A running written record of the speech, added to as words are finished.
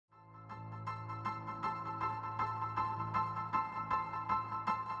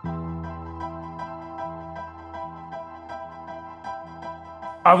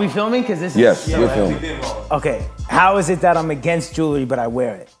Are we filming? Because this yes, is... we're filming. Okay. How is it that I'm against jewelry, but I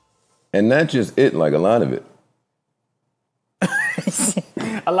wear it? And not just it, like a lot of it.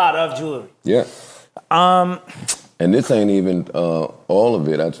 A lot of jewelry. Yeah. And this ain't even all of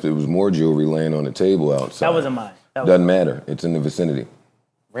it. It was more jewelry laying on the table outside. That wasn't mine. Doesn't matter. It's in the vicinity.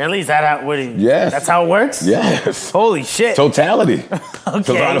 Really? Is that how? What do you, yes. That's how it works? Yes. Holy shit. Totality. Okay. It's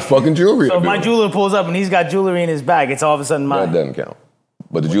a lot of fucking jewelry. So if my jeweler pulls up and he's got jewelry in his bag, it's all of a sudden mine. That doesn't count.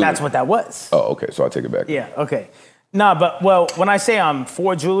 But the jewelry. That's what that was. Oh, okay. So I take it back. Yeah. Okay. Nah, but well, when I say I'm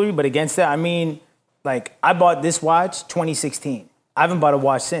for jewelry but against it, I mean, like, I bought this watch 2016. I haven't bought a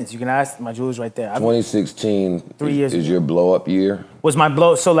watch since. You can ask, my jewelry's right there. 2016 3 years is your blow up year? Was my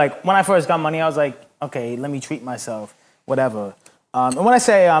blow. So like when I first got money, I was like, okay, let me treat myself, whatever. And when I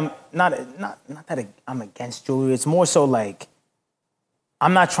say I'm not that I'm against jewelry, it's more so like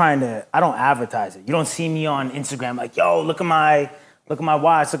I'm not trying to. I don't advertise it. You don't see me on Instagram like, yo, look at my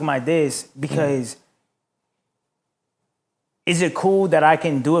watch, look at my this, because. Is it cool that I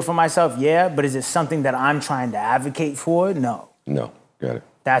can do it for myself? Yeah, but is it something that I'm trying to advocate for? No. No, got it.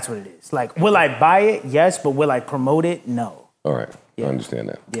 That's what it is. Like, will I buy it? Yes, but will I promote it? No. All right, yeah. I understand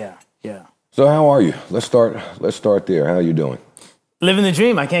that. Yeah, yeah. So how are you? Let's start there. How are you doing? Living the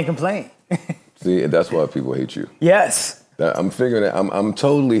dream. I can't complain. See, that's why people hate you. Yes. I'm figuring that I'm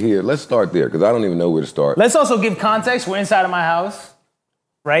totally here. Let's start there because I don't even know where to start. Let's also give context. We're inside of my house,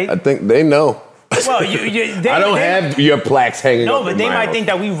 right? I think they know. Well, I don't have your plaques hanging up. No, but they might think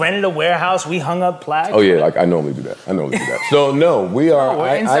that we rented a warehouse. We hung up plaques. Oh yeah, like I normally do that. So no, we are.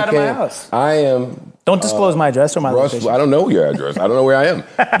 We're inside of my house. I am. Don't disclose my address or my Russ, location. I don't know your address. I don't know where I am.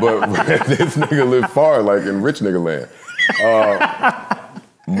 But this nigga live far, like in rich nigga land.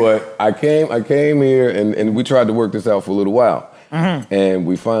 But I came here and we tried to work this out for a little while, and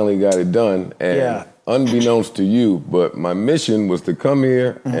we finally got it done. And unbeknownst to you, but my mission was to come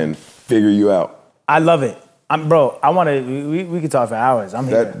here and figure you out. I love it. Bro, I want to, we could talk for hours. I'm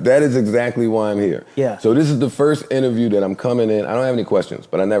here. That is exactly why I'm here. Yeah. So this is the first interview that I'm coming in. I don't have any questions,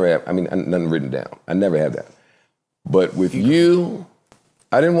 but I never have, nothing written down. I never have that. But with you,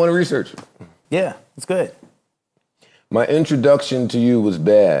 I didn't want to research. Yeah, it's good. My introduction to you was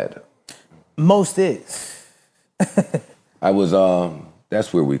bad. Most is. I was,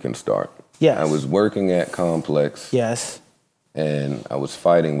 that's where we can start. Yes. I was working at Complex. Yes. And I was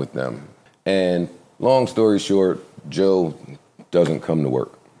fighting with them. And long story short, Joe doesn't come to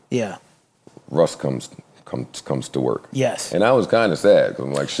work. Yeah. Russ comes to work. Yes. And I was kind of sad because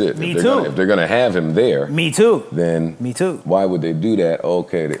I'm like, shit. If they're gonna have him there. Me too. Then. Me too. Why would they do that?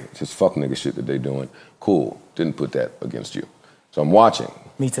 Okay, it's just fuck nigga shit that they doing. Cool. Didn't put that against you. So I'm watching.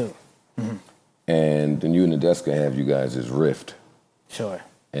 Me too. Mm-hmm. And then you and the desk have you guys' rift. Sure.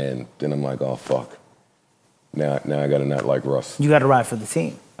 And then I'm like, oh fuck. Now I gotta not like Russ. You gotta ride for the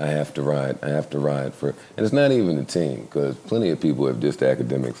team. I have to ride for, and it's not even the team, because plenty of people have dissed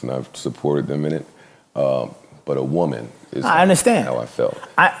academics and I've supported them in it. But a woman is I understand how I felt.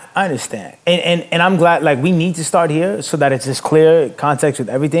 I understand. And I'm glad, like, we need to start here so that it's just clear context with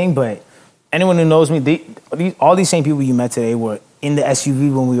everything. But anyone who knows me, all these same people you met today were in the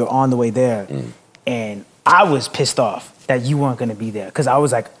SUV when we were on the way there. And I was pissed off that you weren't gonna be there. Because I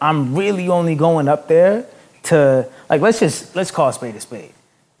was like, I'm really only going up there to, like, let's call a spade a spade.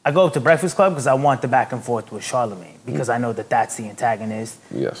 I go to Breakfast Club because I want the back and forth with Charlemagne, because I know that that's the antagonist.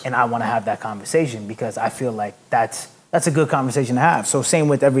 Yes. And I want to have that conversation because I feel like that's a good conversation to have. So same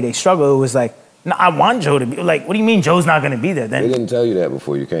with Everyday Struggle. It was like, no, I want Joe to be, like, what do you mean Joe's not going to be there? Then they didn't tell you that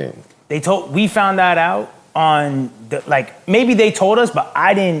before you came. We found that out on, maybe they told us, but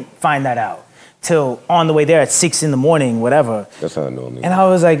I didn't find that out till on the way there at 6 in the morning, whatever. That's how I know me. And I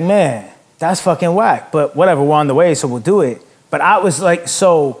was like, man, that's fucking whack. But whatever, we're on the way, so we'll do it. But I was like,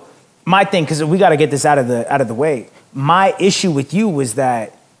 so my thing, because we got to get this out of the way. My issue with you was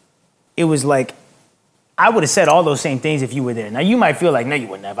that it was like, I would have said all those same things if you were there. Now you might feel like, no, you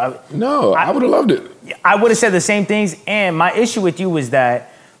wouldn't have. I would have loved it. I would have said the same things. And my issue with you was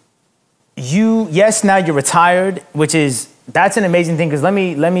that yes, now you're retired, that's an amazing thing. Because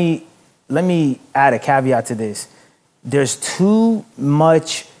let me add a caveat to this. There's too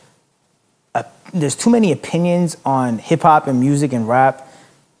many opinions on hip hop and music and rap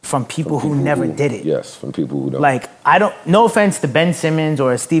from people who never did it. Yes, from people who don't. Like, no offense to Ben Simmons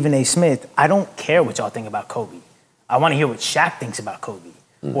or Stephen A. Smith, I don't care what y'all think about Kobe. I want to hear what Shaq thinks about Kobe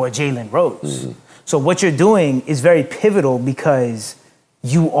or Jalen Rose. So what you're doing is very pivotal because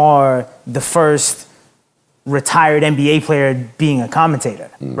you are the first retired NBA player being a commentator,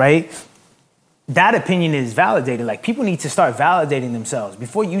 right? That opinion is validated. Like, people need to start validating themselves.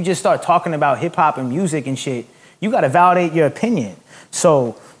 Before you just start talking about hip hop and music and shit, You got to validate your opinion.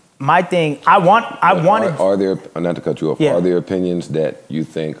 So my thing, I wanted. Are there, not to cut you off, Yeah. are there opinions that you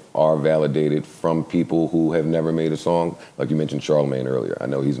think are validated from people who have never made a song? Like you mentioned Charlamagne earlier. I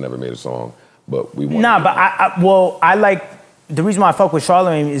know he's never made a song, but we want. Nah, but I like, the reason why I fuck with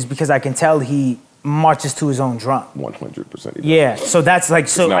Charlamagne is because I can tell he marches to his own drum. 100%. Yeah, so that's like,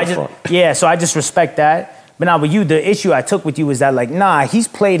 so I just, front. yeah, so I just respect that. But now with you, the issue I took with you is that like, nah, he's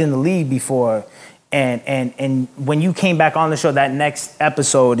played in the league before. And when you came back on the show that next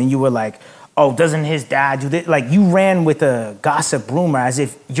episode and you were like, oh, doesn't his dad do this? Like you ran with a gossip rumor as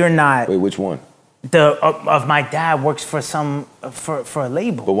if you're not. Wait, which one? Of my dad works for for a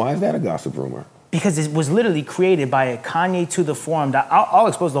label. But why is that a gossip rumor? Because it was literally created by a Kanye to the Forum. I'll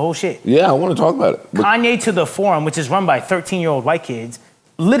expose the whole shit. Yeah, I want to talk about it. But Kanye to the Forum, which is run by 13-year-old white kids,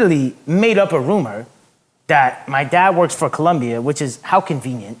 literally made up a rumor that my dad works for Columbia, which is how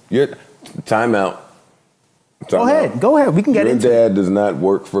convenient. Time out. Go ahead. We can get into it. Your dad does not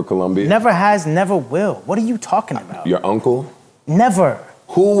work for Columbia? Never has, never will. What are you talking about? Your uncle? Never.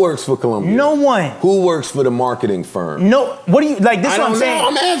 Who works for Columbia? No one. Who works for the marketing firm? No. What do you, like, this is what I'm saying.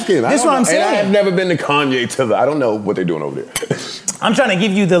 I'm asking. This is what I'm saying. And I have never been to Kanye to the, I don't know what they're doing over there. I'm trying to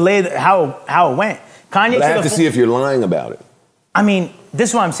give you the how it went. Kanye But I have to see if you're lying about it. I mean, this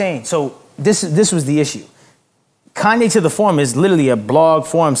is what I'm saying. So this was the issue. Kanye to the Forum is literally a blog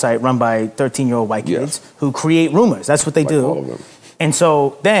forum site run by 13-year-old white kids who create rumors. That's what they do. All of them. And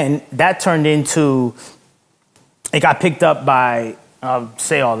so then that turned into, it got picked up by, I'll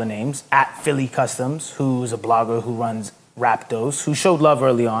say all the names, at Philly Customs, who's a blogger who runs Raptos, who showed love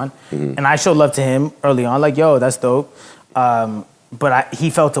early on. Mm-hmm. And I showed love to him early on, like, yo, that's dope. But he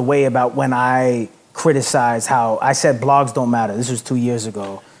felt a way about when I criticized how I said blogs don't matter. This was 2 years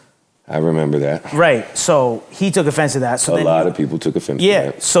ago. I remember that. Right. So he took offense to that. So a lot of people took offense to that.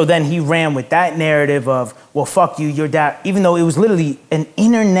 Yeah. So then he ran with that narrative of, well, fuck you, your dad, even though it was literally an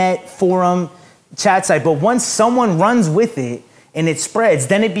internet forum chat site. But once someone runs with it and it spreads,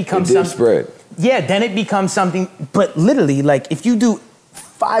 then it becomes something. Spread. Yeah, then it becomes something. But literally, like, if you do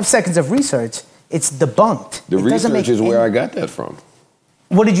 5 seconds of research, it's debunked. The research is where I got that from.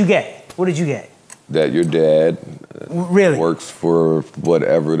 What did you get? That your dad really works for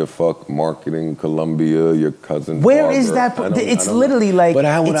whatever the fuck, marketing, Columbia, your cousin. Where is that? It's literally like,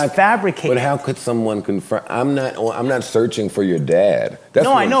 it's fabricated. But how could someone confirm? I'm not searching for your dad. That's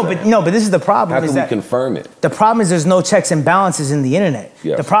no, I know, but this is the problem. How can we confirm it? The problem is there's no checks and balances in the internet.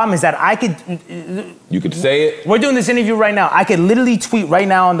 Yes. The problem is that you could say it. We're doing this interview right now. I could literally tweet right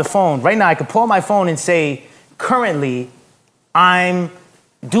now on the phone. Right now, I could pull my phone and say, currently, I'm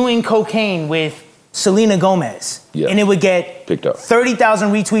doing cocaine with Selena Gomez. Yeah. And it would get picked up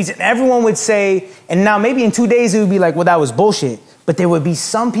 30,000 retweets, and everyone would say, and now maybe in 2 days it would be like, well, that was bullshit. But there would be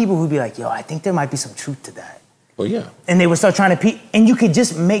some people who'd be like, yo, I think there might be some truth to that. Well, yeah. And they would start trying to and you could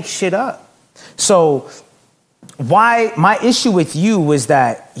just make shit up. So my issue with you was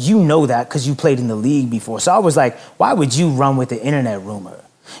that you know that because you played in the league before. So I was like, why would you run with the internet rumor?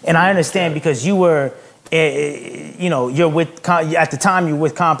 And I understand because you were, you're with, at the time you were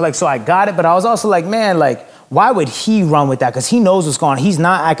with Complex, so I got it, but I was also like, man, like, why would he run with that? Because he knows what's going on. He's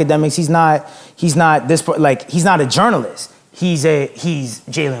not academics, he's not he's not a journalist. He's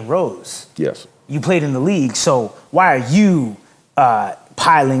Jalen Rose. Yes. You played in the league, so why are you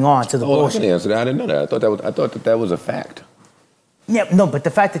piling on to the bullshit? I can answer that. I didn't know that. I thought that was a fact. Yeah, no, but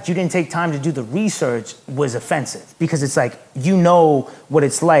the fact that you didn't take time to do the research was offensive because it's like, you know what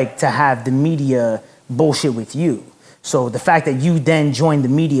it's like to have the media bullshit with you. So the fact that you then joined the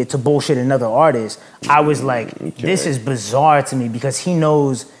media to bullshit another artist, I was like, this is bizarre to me because he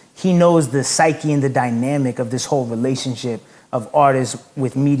knows the psyche and the dynamic of this whole relationship of artists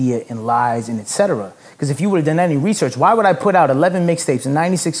with media and lies and etc. Because if you would have done any research, why would I put out 11 mixtapes and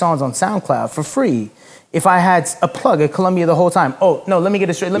 96 songs on SoundCloud for free if I had a plug at Columbia the whole time? Oh, no, let me get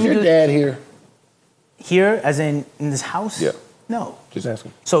it straight. Is your dad here? Here, as in this house? Yeah. No. Just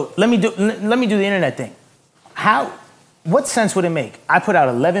asking. So let me do the internet thing. What sense would it make? I put out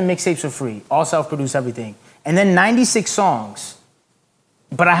 11 mixtapes for free, all self-produced, everything, and then 96 songs,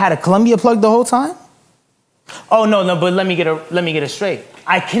 but I had a Columbia plug the whole time? Oh no, but let me get it straight.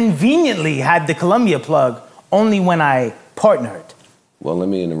 I conveniently had the Columbia plug only when I partnered. Well, let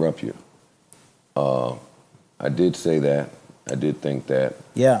me interrupt you. I did say that. I did think that.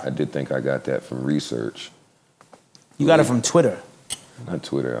 Yeah. I did think I got that from research. You got it from Twitter. Not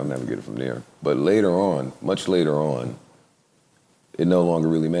Twitter. I'll never get it from there. But later on, much later on, it no longer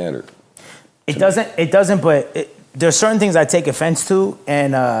really mattered. It doesn't. But there's certain things I take offense to,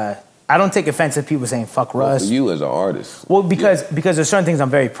 and I don't take offense at people saying "fuck Russ." For you as an artist. Well, because there's certain things I'm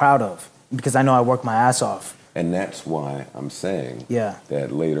very proud of because I know I work my ass off. And that's why I'm saying Yeah.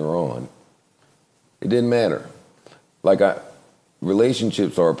 that later on, it didn't matter.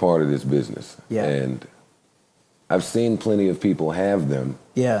 Relationships are a part of this business. Yeah. And I've seen plenty of people have them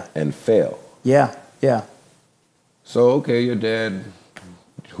and fail. Yeah, yeah. So, okay, your dad,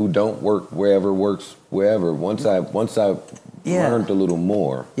 who don't work wherever, works wherever. Once I learned a little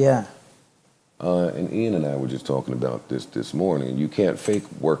more. Yeah. And Ian and I were just talking about this morning. You can't fake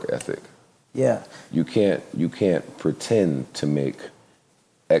work ethic. Yeah. You can't pretend to make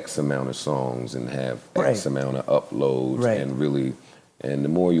X amount of songs and have X amount of uploads and the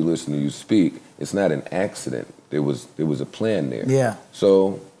more you listen to you speak, it's not an accident. There was a plan there. Yeah.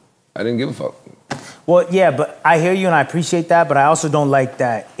 So I didn't give a fuck. Well, yeah, but I hear you and I appreciate that, but I also don't like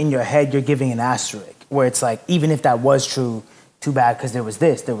that in your head you're giving an asterisk where it's like, even if that was true, too bad because there was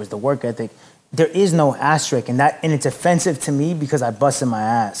the work ethic. There is no asterisk, and it's offensive to me because I busted my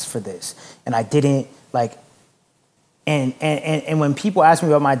ass for this. And I didn't and when people ask me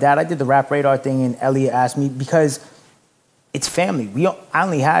about my dad, I did the Rap Radar thing and Elliot asked me because it's family. I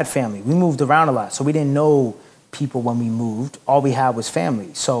only had family. We moved around a lot, so we didn't know people when we moved. All we had was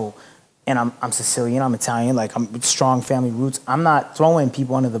family. So, and I'm Sicilian, I'm Italian, I'm strong family roots. I'm not throwing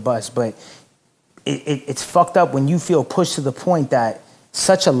people under the bus, but it's fucked up when you feel pushed to the point that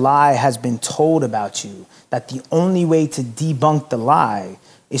such a lie has been told about you that the only way to debunk the lie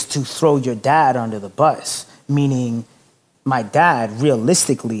is to throw your dad under the bus. Meaning, my dad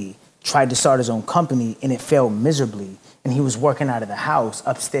realistically tried to start his own company and it failed miserably. And he was working out of the house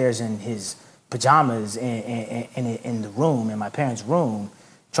upstairs in his pajamas in the room, in my parents' room,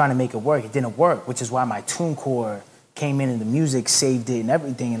 trying to make it work. It didn't work, which is why my TuneCore came in and the music saved it and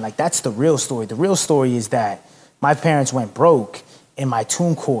everything. And that's the real story. The real story is that my parents went broke and my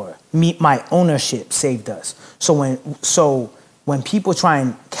TuneCore, my ownership saved us. So when people try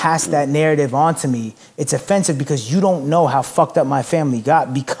and cast that narrative onto me, it's offensive because you don't know how fucked up my family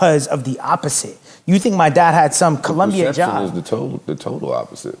got because of the opposite. You think my dad had some Columbia job. Is the total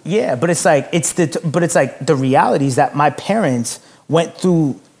opposite. Yeah, but it's like the reality is that my parents went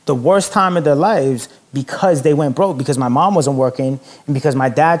through the worst time of their lives because they went broke, because my mom wasn't working and because my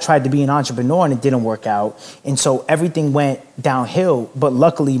dad tried to be an entrepreneur and it didn't work out. And so everything went downhill. But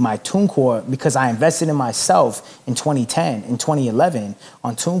luckily my TuneCore, because I invested in myself in 2010, in 2011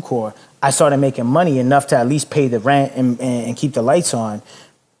 on TuneCore, I started making money enough to at least pay the rent and keep the lights on.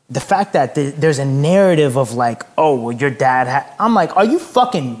 The fact that there's a narrative of your dad I'm like, are you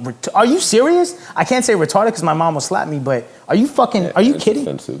serious? I can't say retarded because my mom will slap me, but are you kidding?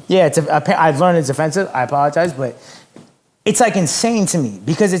 Offensive. Yeah, I've learned it's offensive. I apologize, but it's insane to me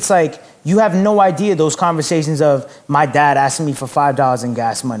because it's you have no idea those conversations of my dad asking me for $5 in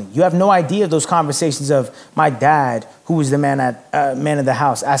gas money. You have no idea those conversations of my dad, who was the man of the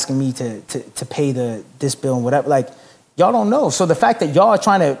house, asking me to pay this bill and whatever. Y'all don't know. So the fact that y'all are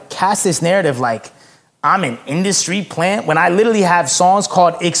trying to cast this narrative I'm an industry plant when I literally have songs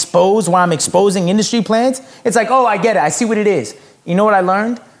called Exposed where I'm exposing industry plants, it's oh, I get it. I see what it is. You know what I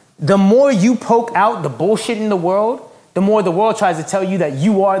learned? The more you poke out the bullshit in the world, the more the world tries to tell you that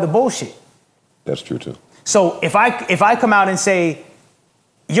you are the bullshit. That's true too. So if I come out and say,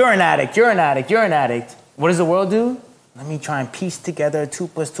 you're an addict, what does the world do? Let me try and piece together 2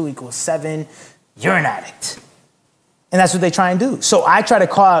 + 2 = 7. You're an addict. And that's what they try and do. So I try to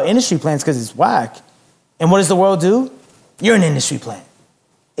call out industry plants because it's whack. And what does the world do? You're an industry plant.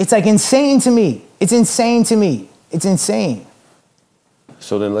 It's insane to me. It's insane to me. It's insane.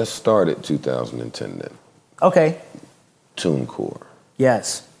 So then let's start at 2010 then. Okay. TuneCore.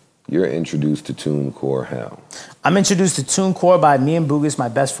 Yes. You're introduced to TuneCore how? I'm introduced to TuneCore by me and Boogus, my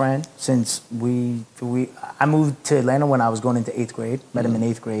best friend, since I moved to Atlanta when I was going into 8th grade. Met him in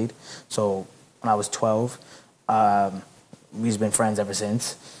 8th grade. So when I was 12. We've been friends ever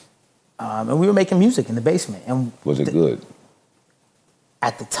since. And we were making music in the basement. And was it good?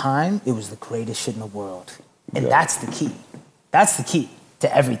 At the time, it was the greatest shit in the world. And that's the key. That's the key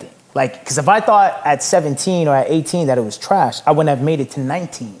to everything. Because if I thought at 17 or at 18 that it was trash, I wouldn't have made it to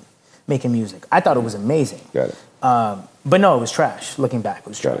 19 making music. I thought it was amazing. Got it. But no, it was trash. Looking back, it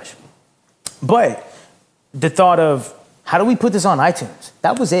was trash. But the thought of, how do we put this on iTunes?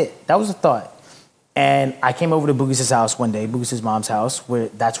 That was it. That was the thought. And I came over to Boogie's house one day, Boogie's mom's house,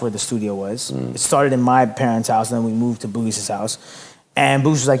 that's where the studio was. It started in my parents' house, and then we moved to Boogie's house. And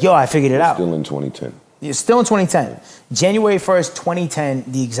Boogie was like, yo, I figured it out. Still in 2010. Yeah, still in 2010. January 1st, 2010,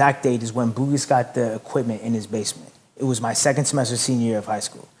 the exact date is when Boogie's got the equipment in his basement. It was my second semester senior year of high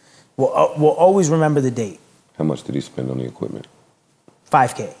school. We'll always remember the date. How much did he spend on the equipment?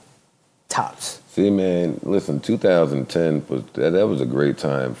 $5K, tops. See, man, listen, 2010 that was a great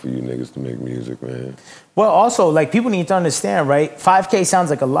time for you niggas to make music, man. Well, also, like, people need to understand, right? 5K sounds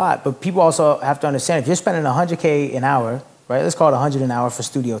like a lot, but people also have to understand if you're spending 100K an hour, right? Let's call it 100 an hour for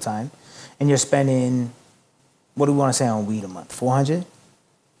studio time, and you're spending, what do we want to say on weed a month? 400,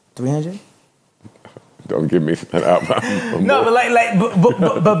 300. Don't give me that out. No,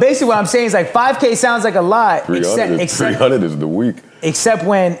 but basically what I'm saying is like 5K sounds like a lot. 300 is the week. Except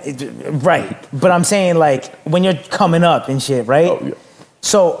when, right. But I'm saying like when you're coming up and shit, right? Oh, yeah.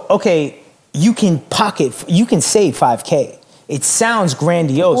 So, okay, you can save 5K. It sounds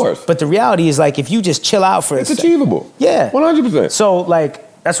grandiose. Of course. But the reality is like if you just chill out for it's achievable. Yeah. 100%. So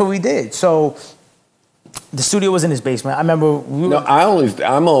like that's what we did. So the studio was in his basement. I remember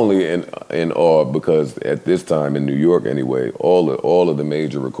I'm only in awe because at this time in New York anyway, all of the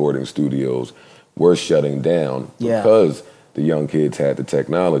major recording studios were shutting down because the young kids had the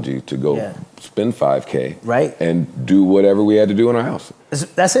technology to go spend 5K and do whatever we had to do in our house.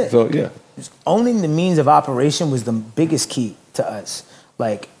 That's it. So yeah. Owning the means of operation was the biggest key to us.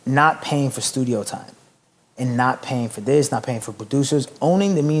 Like not paying for studio time and not paying for this, not paying for producers.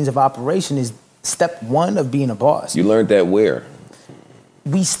 Owning the means of operation is step one of being a boss. You learned that where?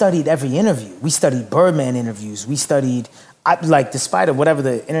 We studied every interview. We studied Birdman interviews. We studied, despite of whatever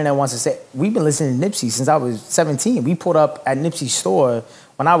the internet wants to say, we've been listening to Nipsey since I was 17. We pulled up at Nipsey's store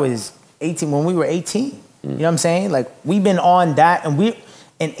when I was 18, when we were 18. You know what I'm saying? Like, we've been on that, and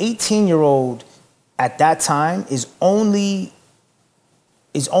an 18-year-old at that time is only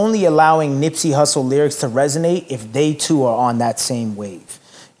allowing Nipsey Hussle lyrics to resonate if they too are on that same wave.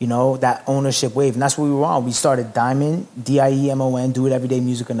 You know, that ownership wave. And that's what we were on. We started Diamond, D-I-E-M-O-N, Do It Everyday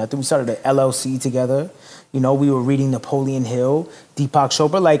Music or Nothing. We started an LLC together. You know, we were reading Napoleon Hill, Deepak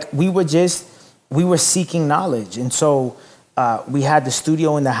Chopra. Like, we were seeking knowledge. And so we had the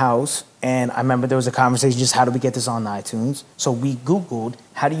studio in the house. And I remember there was a conversation, just how do we get this on iTunes? So we Googled,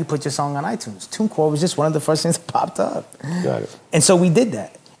 how do you put your song on iTunes? TuneCore was just one of the first things that popped up. Got it. And so we did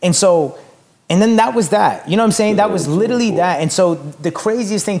that. And then that was that. You know what I'm saying? That was literally that. And so the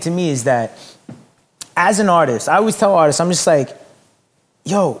craziest thing to me is that as an artist, I always tell artists, I'm just like,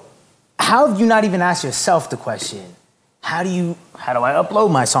 yo, how have you not even asked yourself the question, how do I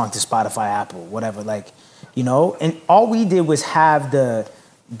upload my song to Spotify, Apple, whatever, like, you know? And all we did was have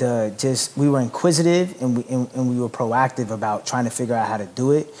we were inquisitive and we were proactive about trying to figure out how to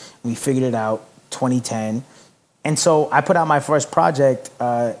do it. We figured it out 2010. And so I put out my first project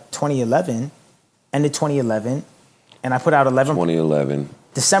 2011, ended 2011, and I put out 11. 2011.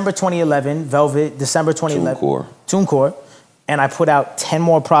 December 2011, Velvet, December 2011. TuneCore. And I put out 10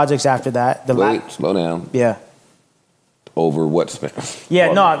 more projects after that. Slow down. Yeah. Over what span?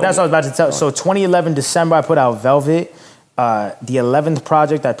 Yeah, no, that's what I was about to tell. So 2011, December, I put out Velvet. The 11th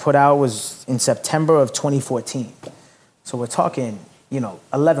project I put out was in September of 2014. So we're talking,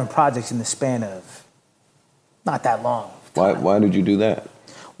 11 projects in the span of not that long. Why did you do that?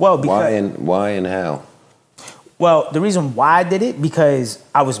 Well, because why and how? Well, the reason why I did it, because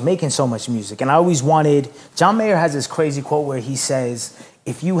I was making so much music, and I always wanted. John Mayer has this crazy quote where he says,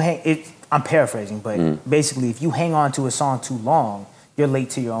 "If you I'm paraphrasing, but basically, if you hang on to a song too long, you're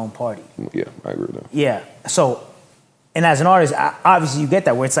late to your own party." Yeah, I agree with that. Yeah. So, and as an artist, obviously you get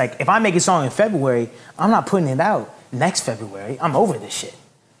that where it's like, if I make a song in February, I'm not putting it out next February. I'm over this shit.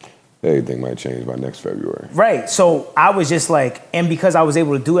 Everything might change by next February. Right. So I was just like, and because I was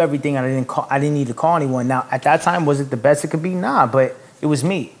able to do everything, I didn't need to call anyone. Now, at that time, was it the best it could be? Nah, but it was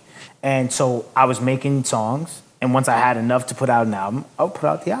me. And so I was making songs, and once I had enough to put out an album, I would put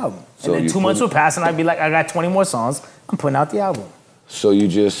out the album. So and then 2 months would pass, and I'd be like, I got 20 more songs, I'm putting out the album. So you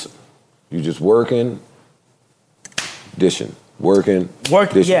just working, dishing, working,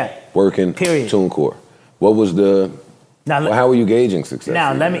 dishing, yeah, working, period. TuneCore. What was how were you gauging success?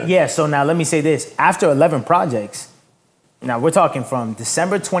 Now let me say this. After 11 projects, now we're talking from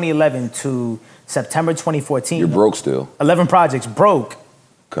December 2011 to September 2014. You're broke still. 11 projects, broke.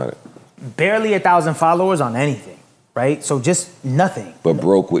 Got it. Barely 1,000 followers on anything, right? So just nothing. But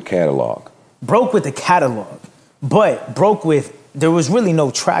broke with catalog. Broke with the catalog, but there was really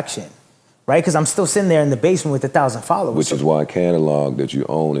no traction, right? Because I'm still sitting there in the basement with 1,000 followers. Which is why catalog that you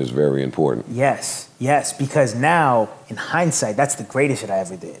own is very important. Yes, because now, in hindsight, that's the greatest shit I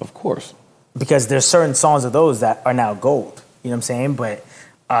ever did. Of course. Because there's certain songs of those that are now gold. You know what I'm saying? But,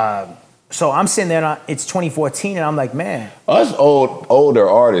 so I'm sitting there, it's 2014, and I'm like, man. Us older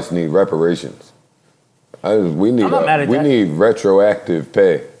artists need reparations. We need retroactive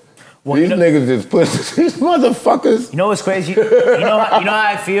pay. Well, these niggas just put these motherfuckers. You know what's crazy? You know how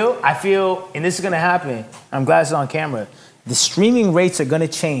I feel? I feel, and this is gonna happen, I'm glad it's on camera, the streaming rates are gonna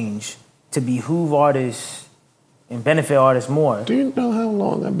change to behoove artists and benefit artists more. Do you know how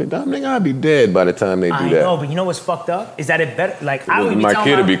long I've been? I think I'd be dead by the time they do that. I know, but you know what's fucked up? Is that it better, like, I would be my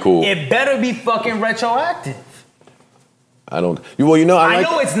kid would be cool. It better be fucking retroactive. I don't. Well, you know, I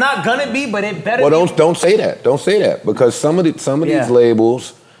know it's not gonna be, but it better. Well, don't say that. Don't say that, because some of these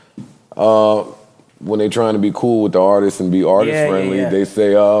labels, when they're trying to be cool with the artists and be artist friendly, they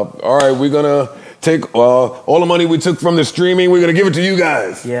say, all right, we're gonna take all the money we took from the streaming, we're gonna give it to you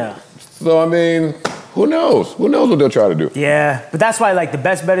guys. Yeah. So I mean, who knows? Who knows what they'll try to do? Yeah, but that's why, like, the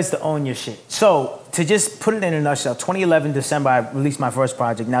best bet is to own your shit. So to just put it in a nutshell, 2011 December, I released my first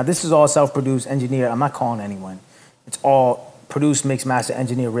project. Now this is all self-produced, engineered. I'm not calling anyone. It's all produced, mixed, master,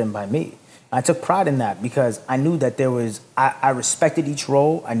 engineered, written by me. I took pride in that because I knew that I respected each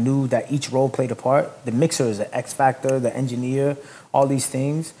role. I knew that each role played a part. The mixer is an X factor, the engineer, all these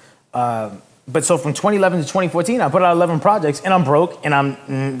things. But so from 2011 to 2014, I put out 11 projects, and I'm broke, and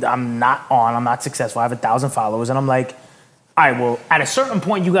I'm not successful. I have 1,000 followers, and I'm like, all right, well, at a certain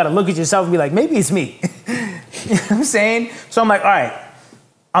point, you got to look at yourself and be like, maybe it's me. You know what I'm saying? So I'm like, all right.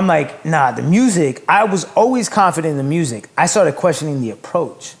 I'm like, nah, the music, I was always confident in the music. I started questioning the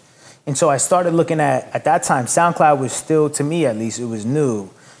approach. And so I started looking at that time, SoundCloud was still, to me at least, it was new.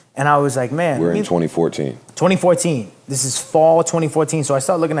 And I was like, man. We're in 2014. 2014. This is fall 2014. So I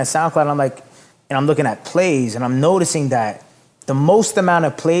started looking at SoundCloud, and I'm looking at plays, and I'm noticing that the most amount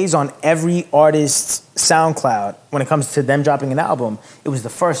of plays on every artist's SoundCloud, when it comes to them dropping an album, it was the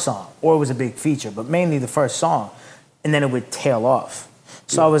first song, or it was a big feature, but mainly the first song. And then it would tail off.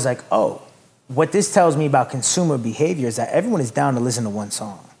 So I was like, oh, what this tells me about consumer behavior is that everyone is down to listen to one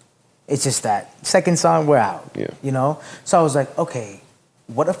song. It's just that second song, we're out, you know? So I was like, okay,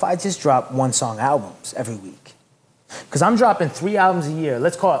 what if I just drop one song albums every week? Because I'm dropping 3 albums a year.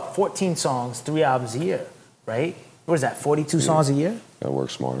 Let's call it 14 songs, 3 albums a year, right? What is that, 42 songs a year? That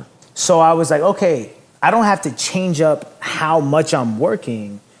works smarter. So I was like, okay, I don't have to change up how much I'm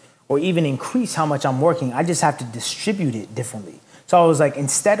working or even increase how much I'm working. I just have to distribute it differently. So I was like,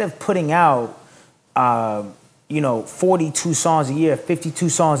 instead of putting out, 42 songs a year, 52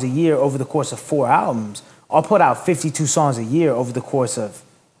 songs a year over the course of 4 albums, I'll put out 52 songs a year over the course of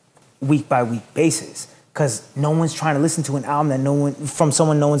week by week basis. Because no one's trying to listen to an album from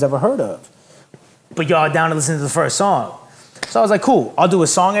someone no one's ever heard of. But y'all are down to listen to the first song. So I was like, cool, I'll do a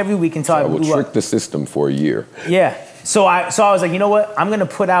song every week until I blew up. I will trick the system for a year. Yeah. So I was like, you know what? I'm gonna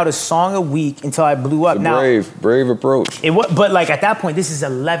put out a song a week until I blew up. It's a brave approach. But like at that point, this is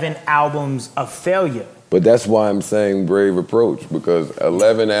 11 albums of failure. But that's why I'm saying brave approach, because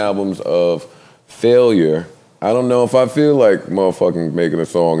 11 albums of failure. I don't know if I feel like motherfucking making a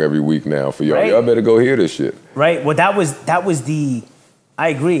song every week now for y'all. Right. Y'all better go hear this shit. Right. Well, that was the. I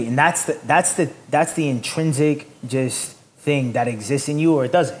agree, and that's the intrinsic just thing that exists in you, or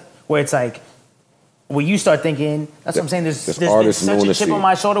it doesn't. Where it's like, where you start thinking. That's what I'm saying. There's such a chip on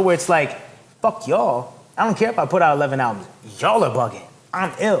my shoulder where it's like, fuck y'all. I don't care if I put out 11 albums. Y'all are bugging.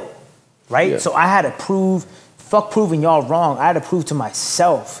 I'm ill. Right. Yeah. So I had to prove. Fuck proving y'all wrong. I had to prove to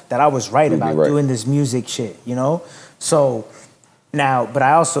myself that I was right about doing this music shit, you know? So now, but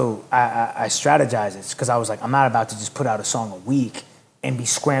I also, I strategize it because I was like, I'm not about to just put out a song a week and be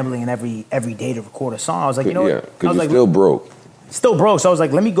scrambling every day to record a song. I was like, you know what? Because you're still broke. Still broke. So I was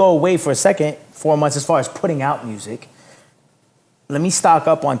like, let me go away for a second, 4 months as far as putting out music. Let me stock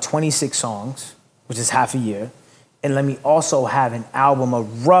up on 26 songs, which is half a year. And let me also have an album, a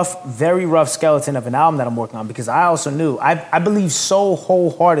very rough skeleton of an album that I'm working on, because I also knew, I believe so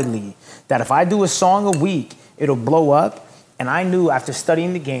wholeheartedly that if I do a song a week, it'll blow up. And I knew after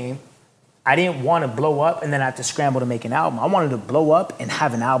studying the game, I didn't want to blow up and then have to scramble to make an album. I wanted to blow up and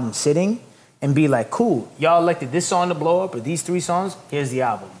have an album sitting and be like, cool, y'all elected this song to blow up or these 3 songs, here's the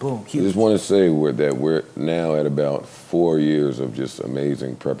album, boom, huge. I just want to say that we're now at about 4 years of just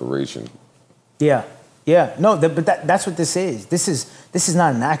amazing preparation. Yeah. Yeah, no, but that's what this is. This is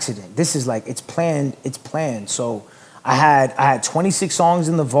not an accident. This is like, it's planned. So I had 26 songs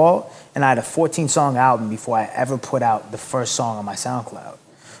in the vault, and I had a 14-song album before I ever put out the first song on my SoundCloud.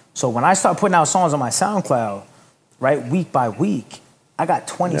 So when I start putting out songs on my SoundCloud, right, week by week, I got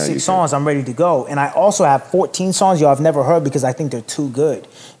 26 songs I'm ready to go. And I also have 14 songs y'all have never heard because I think they're too good.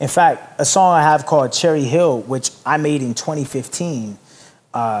 In fact, a song I have called Cherry Hill, which I made in 2015,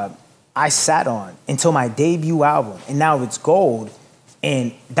 I sat on until my debut album, and now it's gold.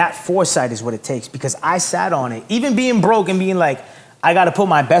 And that foresight is what it takes, because I sat on it, even being broke and being like, I got to put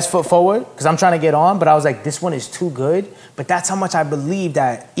my best foot forward because I'm trying to get on. But I was like, this one is too good. But that's how much I believe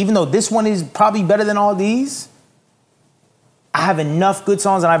that even though this one is probably better than all these, I have enough good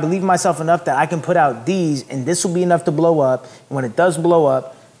songs and I believe in myself enough that I can put out these, and this will be enough to blow up. And when it does blow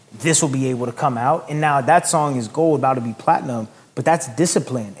up, this will be able to come out. And now that song is gold, about to be platinum, but that's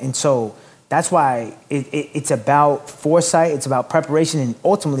discipline. And so that's why it's about foresight, it's about preparation, and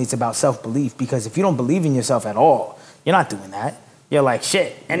ultimately it's about self-belief. Because if you don't believe in yourself at all, you're not doing that. You're like,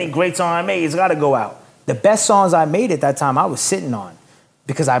 shit, any great song I made, it's gotta go out. The best songs I made at that time, I was sitting on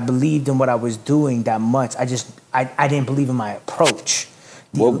because I believed in what I was doing that much. I didn't believe in my approach.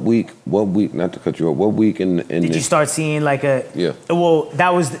 What week, not to cut you off, what week in Did you start seeing like a... Yeah. Well,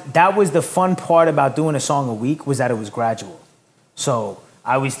 that was the fun part about doing a song a week, was that it was gradual. So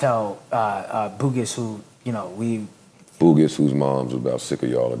I always tell Bugis, who, you know, Bugis, whose mom's about sick of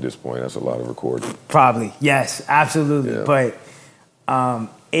y'all at this point. That's a lot of recording. Probably, yes, absolutely. Yeah. But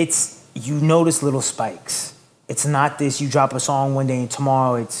it's, you notice little spikes. It's not this, you drop a song one day and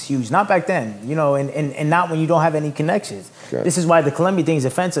tomorrow it's huge. Not back then, you know, and not when you don't have any connections. Okay. This is why the Colombia thing is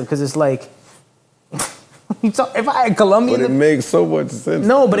offensive, because it's like, if I had Colombia... But it makes so much sense.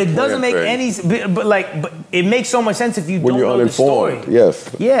 No, but it doesn't make any... But it makes so much sense if you don't know the story.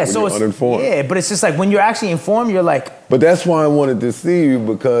 Yes. Yeah, so it's uninformed. Yeah, but it's just like when you're actually informed, you're like... But that's why I wanted to see you,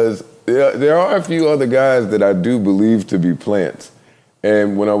 because there are a few other guys that I do believe to be plants.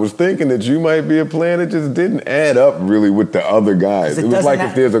 And when I was thinking that you might be a plant, it just didn't add up really with the other guys. It was like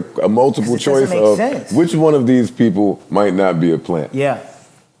if there's a multiple choice of sense. Which one of these people might not be a plant. Yeah.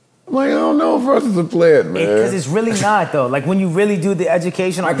 I'm like, I don't know if Russ is a plant, man. Because it's really not, though. Like when you really do the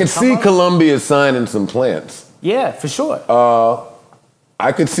education... I could see Colombia signing some plants. Yeah, for sure.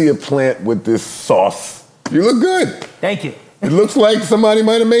 I could see a plant with this sauce. You look good. Thank you. It looks like somebody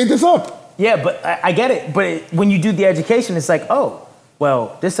might have made this up. Yeah, but I get it. But when you do the education, it's like, oh,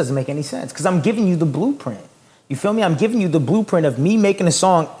 well, this doesn't make any sense. Because I'm giving you the blueprint. You feel me? I'm giving you the blueprint of me making a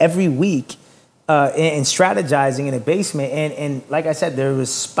song every week and strategizing in a basement. And like I said, there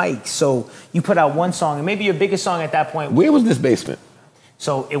was spikes. So you put out one song, and maybe your biggest song at that point... Where was this basement?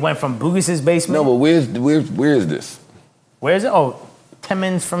 So it went from Boogis's basement... No, but where is this? Where is it? Oh, 10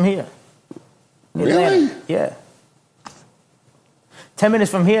 minutes from here. Really? Atlanta. Yeah. 10 minutes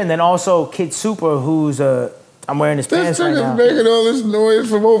from here, and then also Kid Super, who's I'm wearing his pants right now. This nigga's making all this noise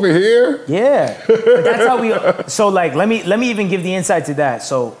from over here? Yeah. But that's how we... So, like, let me even give the insight to that.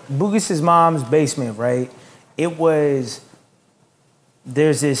 So, Bugis' mom's basement, right? It was...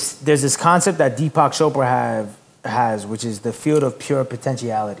 There's this concept that Deepak Chopra has, which is the field of pure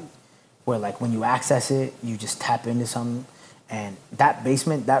potentiality, where, like, when you access it, you just tap into something. And that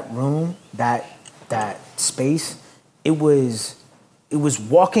basement, that room, that space, it was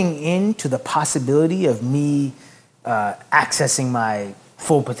walking into the possibility of me accessing my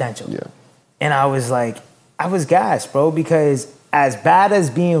full potential. Yeah. And I was like, I was gassed, bro, because as bad as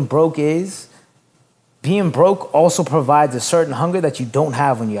being broke is, being broke also provides a certain hunger that you don't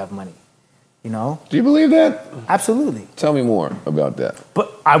have when you have money. You know? Do you believe that? Absolutely. Tell me more about that.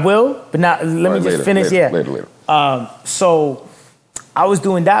 But I will, but not, let me just finish. Later. So I was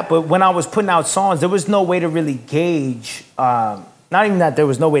doing that, but when I was putting out songs, there was no way to really gauge, not even that there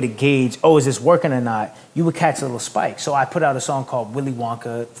was no way to gauge, oh, is this working or not? You would catch a little spike. So I put out a song called Willy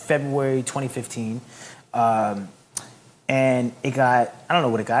Wonka, February 2015. And it got, I don't know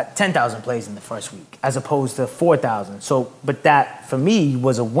what it got, 10,000 plays in the first week, as opposed to 4,000. So, but that, for me,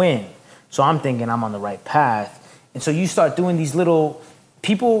 was a win. So I'm thinking I'm on the right path. And so you start doing these little,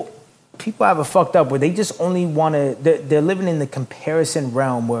 people have it fucked up where they just only want to, they're living in the comparison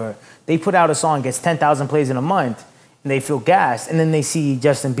realm where they put out a song, gets 10,000 plays in a month, and they feel gassed, and then they see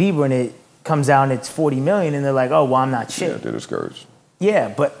Justin Bieber and it comes out and it's 40 million, and they're like, oh, well, I'm not shit. Yeah, they're discouraged.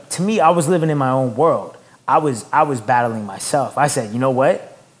 Yeah, but to me, I was living in my own world. I was battling myself. I said, you know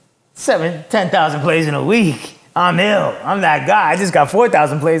what? 10,000 plays in a week. I'm ill. I'm that guy. I just got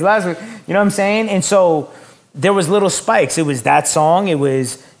 4,000 plays last week. You know what I'm saying? And so there was little spikes. It was that song. But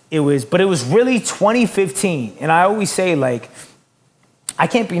it was really 2015. And I always say, like, I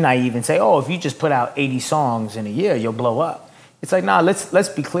can't be naive and say, oh, if you just put out 80 songs in a year, you'll blow up. It's like, nah, let's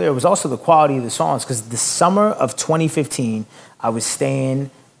be clear. It was also the quality of the songs, because the summer of 2015, I was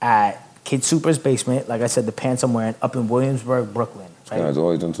staying at Kid Super's basement, like I said, the pants I'm wearing, up in Williamsburg, Brooklyn. Right? Guy's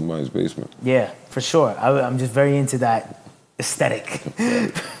always in somebody's basement. Yeah, for sure. I'm just very into that aesthetic.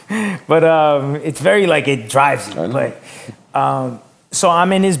 But it's very, like, it drives you. I know. But so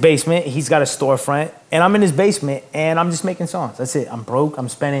I'm in his basement. He's got a storefront, and I'm in his basement, and I'm just making songs. That's it. I'm broke. I'm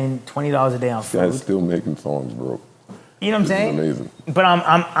spending $20 a day on food. Guy's still making songs, bro. You know what I'm saying? Amazing. But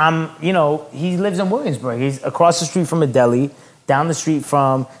I'm, you know, he lives in Williamsburg. He's across the street from a deli, down the street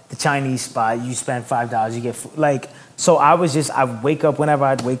from the Chinese spot. You spend $5, you get food. Like, so I would wake up whenever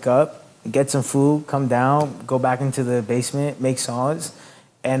I'd wake up, get some food, come down, go back into the basement, make songs.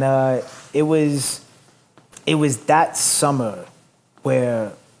 And it was that summer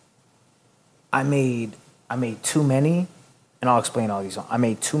where I made Too Many, and I'll explain all these songs. I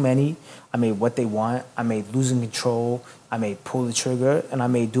made Too Many, I made What They Want, I made Losing Control, I made Pull the Trigger, and I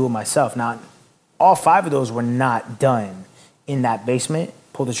made Do It Myself. Now, all 5 of those were not done in that basement.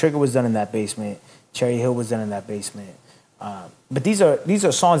 Pull the Trigger was done in that basement. Cherry Hill was done in that basement. But these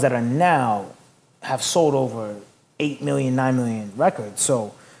are songs that are now have sold over 8 million, 9 million records.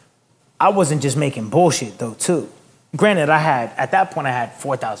 So I wasn't just making bullshit though too. Granted, at that point I had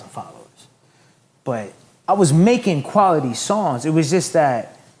 4,000 followers. But I was making quality songs. It was just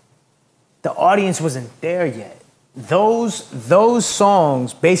that the audience wasn't there yet. Those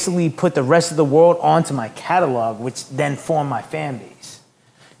songs basically put the rest of the world onto my catalog, which then formed my fan base.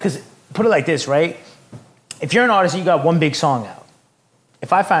 Because put it like this, right? If you're an artist and you got one big song out,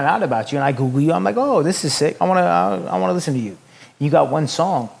 if I find out about you and I Google you, I'm like, oh, this is sick. I wanna listen to you. You got one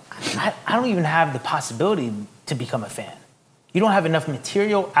song. I don't even have the possibility to become a fan. You don't have enough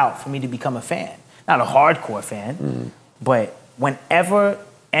material out for me to become a fan. Not a hardcore fan, but whenever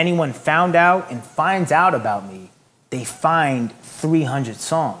anyone found out and finds out about me, they find 300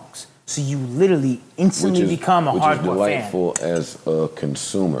 songs. So you literally instantly become a hardcore fan. Which is delightful as a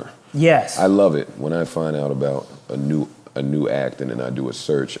consumer. Yes. I love it when I find out about a new act and then I do a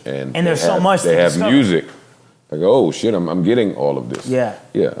search and there's so much they have music. Like, oh shit, I'm getting all of this. Yeah.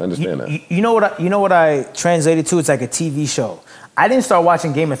 Yeah, I understand that. You know what I translated to? It's like a TV show. I didn't start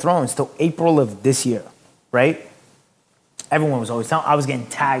watching Game of Thrones till April of this year, right? Everyone was always telling, I was getting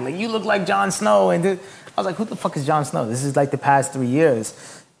tagged, like, you look like Jon Snow. And I was like, who the fuck is Jon Snow? This is like the past 3 years.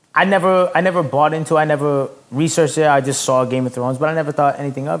 I never bought into it. I never researched it. I just saw Game of Thrones, but I never thought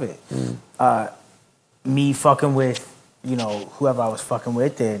anything of it. Me fucking with, whoever I was fucking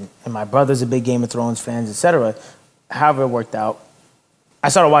with, and my brother's a big Game of Thrones fans, etc. However it worked out. I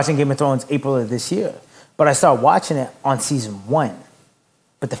started watching Game of Thrones April of this year, but I started watching it on season 1.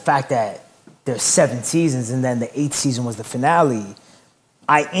 But the fact that there's 7 seasons and then the 8th season was the finale,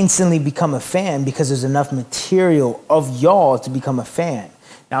 I instantly become a fan because there's enough material of y'all to become a fan.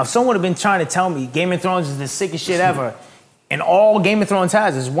 Now, if someone had been trying to tell me Game of Thrones is the sickest shit ever, and all Game of Thrones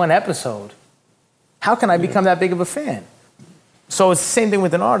has is 1 episode, how can I become that big of a fan? So it's the same thing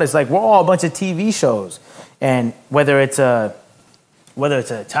with an artist. Like, we're all a bunch of TV shows, and whether it's a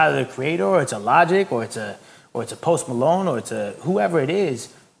Tyler, the Creator, or it's a Logic, or it's a Post Malone, or it's a whoever it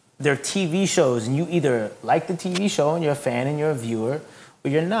is, they're TV shows, and you either like the TV show and you're a fan and you're a viewer,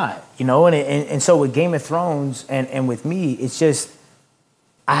 or you're not. And so with Game of Thrones and with me, it's just,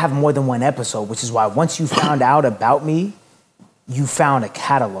 I have more than 1 episode, which is why once you found out about me, you found a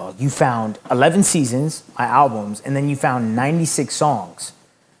catalog. You found 11 seasons, my albums, and then you found 96 songs.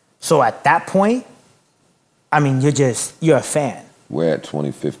 So at that point, I mean, you're a fan. We're at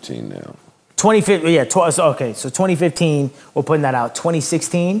 2015 now. 2015, yeah, okay, so 2015, we're putting that out.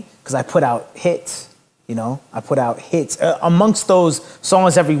 2016, because I put out hits, I put out hits. Amongst those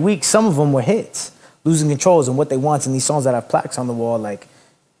songs every week, some of them were hits. Losing Controls and What They Want, and these songs that have plaques on the wall, like,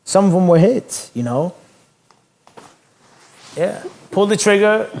 some of them were hits, Yeah. Pull the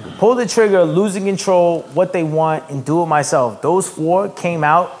Trigger, Losing Control, What They Want, and Do It Myself. Those 4 came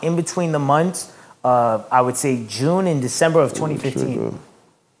out in between the months of, I would say, June and December of 2015. Trigger,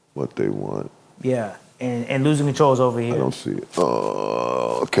 What They Want. Yeah, and Losing Control is over here. I don't see it.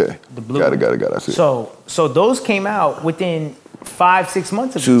 Oh, okay. The blue. Got it. I see it. So those came out within 5-6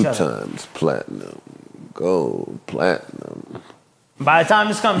 months of each other. 2 times platinum, gold, platinum. By the time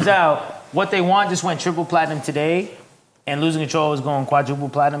this comes out, What They Want just went triple platinum today, and Losing Control is going quadruple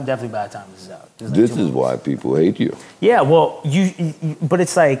platinum definitely by the time this is out. This is why people hate you. Yeah, well, but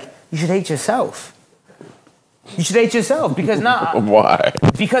it's like, you should hate yourself. You should hate yourself because Why?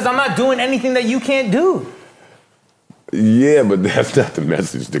 Because I'm not doing anything that you can't do. Yeah, but that's not the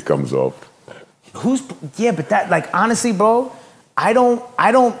message that comes off. But that, like, honestly, bro, I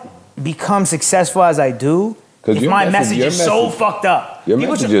don't become successful as I do if my message is so fucked up. Your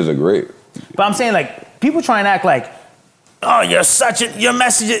messages are great. But I'm saying, like, people try and act like, oh, your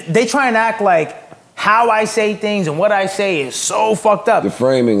message, they try and act like how I say things and what I say is so fucked up. The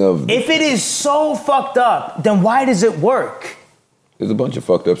framing of... If it is so fucked up, then why does it work? There's a bunch of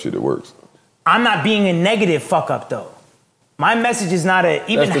fucked up shit that works. I'm not being a negative fuck up, though. My message is not a...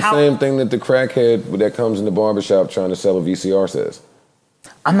 That's the same thing that the crackhead that comes in the barbershop trying to sell a VCR says.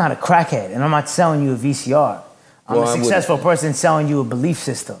 I'm not a crackhead, and I'm not selling you a VCR. I'm a successful person selling you a belief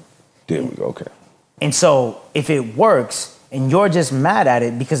system. There we go, okay. And so, if it works, and you're just mad at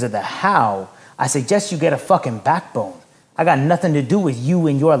it because of the how, I suggest you get a fucking backbone. I got nothing to do with you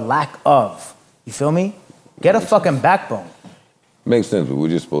and your lack of. You feel me? Get a fucking backbone. Makes sense, but we're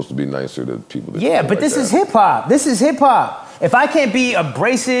just supposed to be nicer to people. That yeah, but this is hip hop. This is hip hop. If I can't be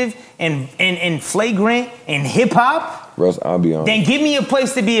abrasive and flagrant in hip hop, Russ, I'll be honest. Then give me a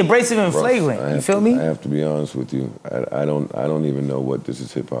place to be abrasive and Russ, flagrant. You feel me? I have to be honest with you. I don't even know what this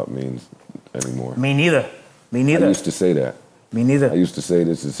is hip hop means anymore. Me neither. Me neither. I used to say that. Me neither. I used to say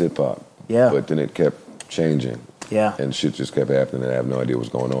this is hip hop. Yeah. But then it kept changing. Yeah. And shit just kept happening, and I have no idea what's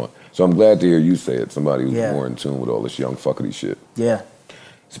going on. So I'm glad to hear you say it. Somebody who's more in tune with all this young fuckity shit. Yeah.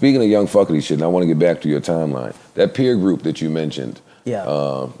 Speaking of young fuckity shit, and I want to get back to your timeline. That peer group that you mentioned.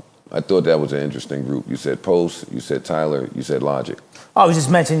 Yeah. I thought that was an interesting group. You said Post, you said Tyler, you said Logic. Oh, I was just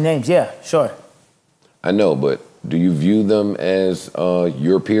mentioning names. Yeah, sure. I know, but do you view them as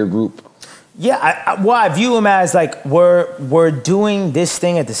your peer group? Yeah, I view them as like we're doing this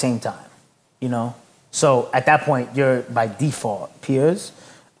thing at the same time, you know? So at that point, you're by default peers.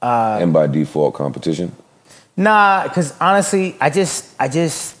 And by default competition? Nah, because honestly, I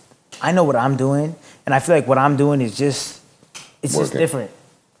know what I'm doing, and I feel like what I'm doing is just different.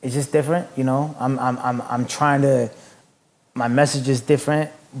 It's just different, you know? I'm trying to, my message is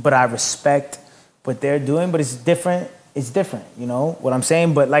different, but I respect what they're doing, but it's different, you know what I'm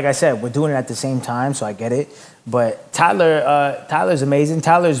saying? But like I said, we're doing it at the same time, so I get it. But Tyler's amazing.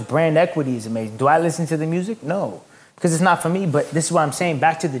 Tyler's brand equity is amazing. Do I listen to the music? No, because it's not for me, but this is what I'm saying.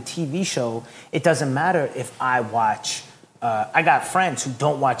 Back to the TV show, it doesn't matter if I watch, I got friends who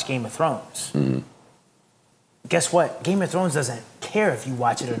don't watch Game of Thrones. Mm-hmm. Guess what? Game of Thrones doesn't care if you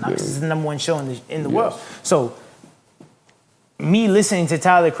watch it or not, because it's the #1 show in the world. So me listening to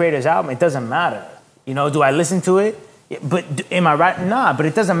Tyler the Creator's album, it doesn't matter. You know, do I listen to it? But am I right? Nah, but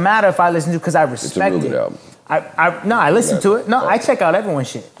it doesn't matter if I listen to it because I respect it. It's a really good album. I listen to it. No, I check out everyone's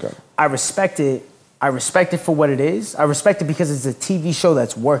shit. Okay. I respect it. I respect it for what it is. I respect it because it's a TV show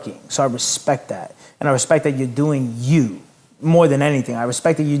that's working. So I respect that. And I respect that you're doing you more than anything. I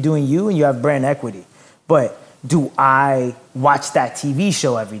respect that you're doing you and you have brand equity. But do I watch that TV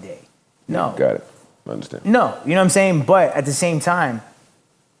show every day? No. Got it. I understand. No, you know what I'm saying? But at the same time,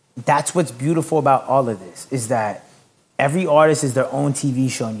 that's what's beautiful about all of this, is that every artist is their own TV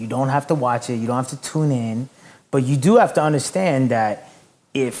show, and you don't have to watch it, you don't have to tune in, but you do have to understand that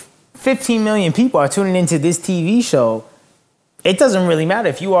if 15 million people are tuning into this TV show, it doesn't really matter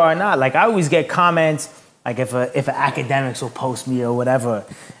if you are or not. Like, I always get comments, like if an academics will post me or whatever,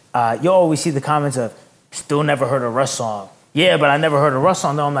 you'll always see the comments of, still never heard a Russ song. Yeah, but I never heard a Russ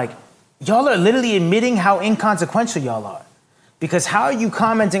song. Though I'm like, y'all are literally admitting how inconsequential y'all are. Because how are you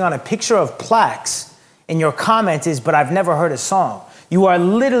commenting on a picture of plaques and your comment is, but I've never heard a song? You are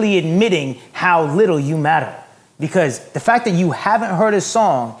literally admitting how little you matter. Because the fact that you haven't heard a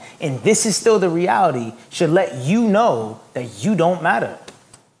song and this is still the reality should let you know that you don't matter.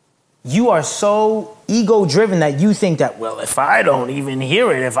 You are so ego-driven that you think that, well, if I don't even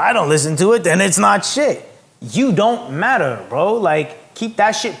hear it, if I don't listen to it, then it's not shit. You don't matter, bro. Like, keep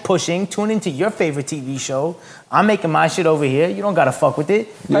that shit pushing. Tune into your favorite TV show. I'm making my shit over here. You don't gotta fuck with it.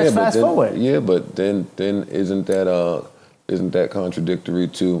 Let's fast forward. Yeah, but then isn't that contradictory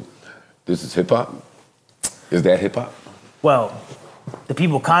to this is hip hop? Is that hip hop? Well, the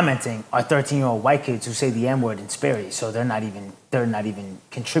people commenting are 13-year-old white kids who say the N-word in Sperry, so they're not even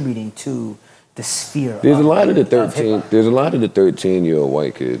contributing to the sphere. There's a lot of the 13-year-old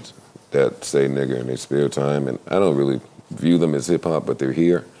white kids that say nigger in their spare time, and I don't really view them as hip hop, but they're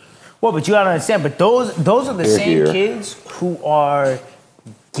here. Well, but you gotta understand, but those are the same kids who are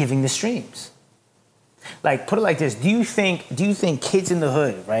giving the streams. Like, put it like this: do you think kids in the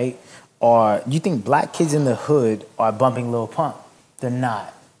hood, right? Or do you think black kids in the hood are bumping Lil Pump? They're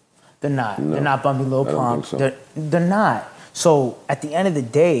not. They're not. No, they're not bumping Lil Pump. So. They're not. So at the end of the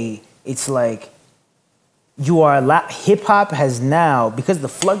day, it's like you are hip hop has now, because the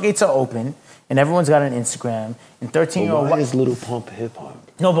floodgates are open and everyone's got an Instagram and 13-year-old. Why is Lil Pump hip hop?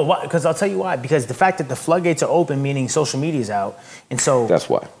 No, but why? Because I'll tell you why. Because the fact that the floodgates are open, meaning social media's out, and so that's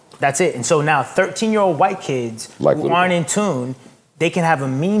why. That's it. And so now 13-year-old white kids who aren't in tune, they can have a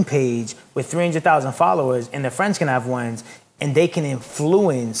meme page with 300,000 followers, and their friends can have ones, and they can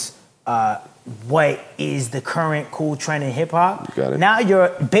influence what is the current cool trend in hip hop. Got it. Now you're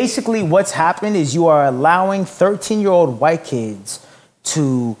basically, what's happened is you are allowing 13-year-old white kids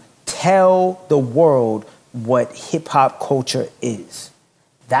to tell the world what hip hop culture is.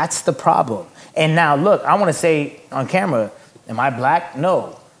 That's the problem. And now look, I want to say on camera, am I black?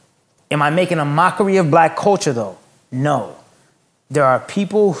 No. Am I making a mockery of black culture though? No. There are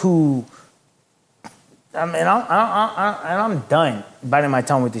people who, I'm done biting my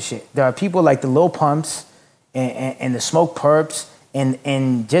tongue with this shit. There are people like the Lil Pumps and the Smoke Perps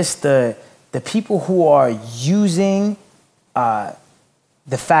and just the people who are using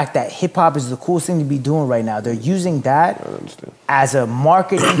the fact that hip hop is the coolest thing to be doing right now. They're using that as a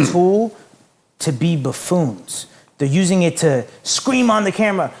marketing tool to be buffoons. They're using it to scream on the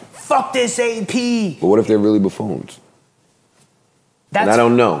camera, fuck this AP. But what if they're really buffoons? And I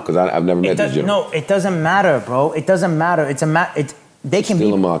don't know, because I've never met these gentlemen. No, it doesn't matter, bro. It doesn't matter. They can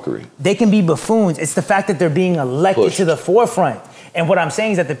still a mockery. They can be buffoons. It's the fact that they're being elected to the forefront. And what I'm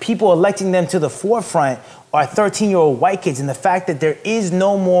saying is that the people electing them to the forefront are 13-year-old white kids. And the fact that there is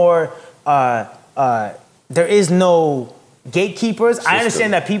no more, there is no gatekeepers. System. I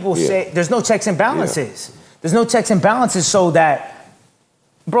understand that people say there's no checks and balances. Yeah. There's no checks and balances so that,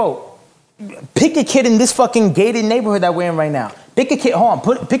 bro, pick a kid in this fucking gated neighborhood that we're in right now. Pick a kid, hold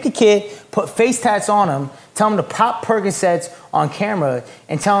on, pick a kid, put face tats on him, tell him to pop Percocets on camera,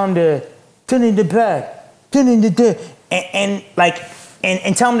 and tell him to turn in the back, turn in the dick,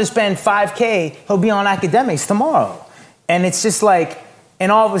 and tell him to spend $5K, he'll be on academics tomorrow. And it's just like,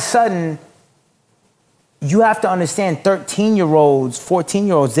 and all of a sudden, you have to understand 13-year-olds,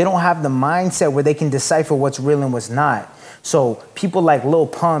 14-year-olds, they don't have the mindset where they can decipher what's real and what's not. So people like Lil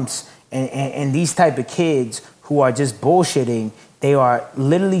Pumps and these type of kids who are just bullshitting, they are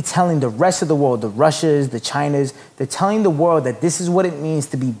literally telling the rest of the world, the Russias, the Chinas, they're telling the world that this is what it means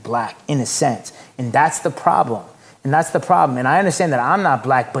to be black, in a sense. And that's the problem. And that's the problem. And I understand that I'm not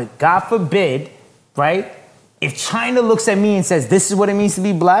black, but God forbid, right? If China looks at me and says, this is what it means to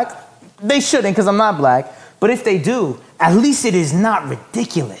be black, they shouldn't because I'm not black. But if they do, at least it is not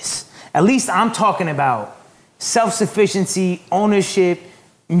ridiculous. At least I'm talking about self-sufficiency, ownership,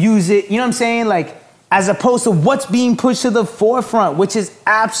 music, you know what I'm saying? Like, as opposed to what's being pushed to the forefront, which is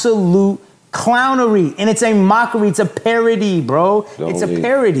absolute clownery. And it's a mockery, it's a parody, bro. It's a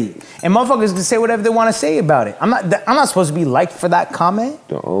parody. And motherfuckers can say whatever they want to say about it. I'm not supposed to be liked for that comment.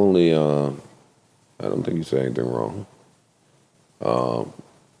 The only, I don't think you say anything wrong.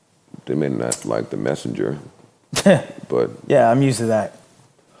 They may not like the messenger, but... Yeah, I'm used to that.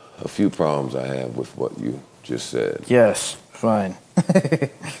 A few problems I have with what you just said. Yes, fine.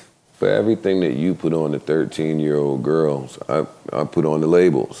 For everything that you put on the 13-year-old girls, I put on the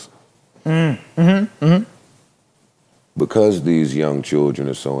labels. Because these young children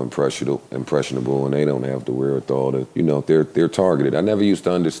are so impressionable and they don't have the wherewithal to, you know, they're targeted. I never used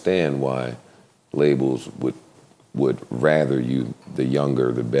to understand why labels would rather you, the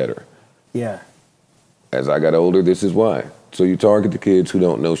younger, the better. Yeah. As I got older, this is why. So you target the kids who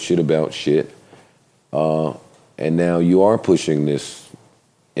don't know shit about shit. And now you are pushing this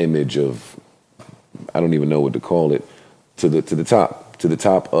image of, I don't even know what to call it, to the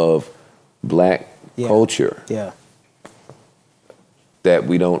top of black culture. Yeah. That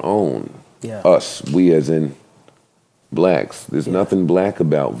we don't own. Yeah. Us, we as in blacks. There's nothing black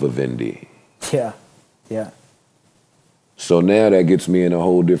about Vivendi. Yeah. Yeah. So now that gets me in a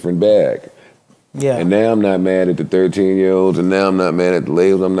whole different bag. Yeah. And now I'm not mad at the 13-year-olds, and now I'm not mad at the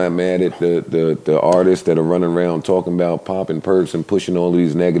labels. I'm not mad at the artists that are running around talking about popping perks and pushing all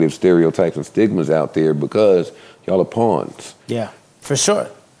these negative stereotypes and stigmas out there because y'all are pawns. Yeah, for sure.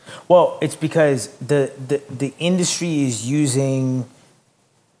 Well, it's because the industry is using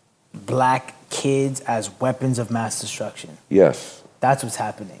black kids as weapons of mass destruction. Yes. That's what's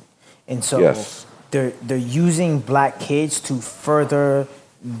happening. And so they're using black kids to further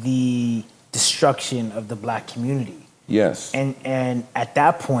the destruction of the black community. Yes. And at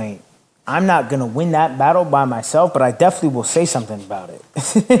that point, I'm not gonna win that battle by myself, but I definitely will say something about it.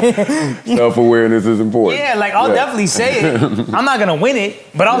 Self-awareness is important. Yeah, like I'll definitely say it. I'm not gonna win it,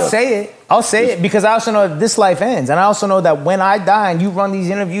 but I'll say it. I'll say it because I also know that this life ends. And I also know that when I die and you run these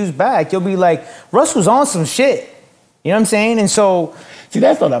interviews back, you'll be like, Russ was on some shit. You know what I'm saying? And so... See,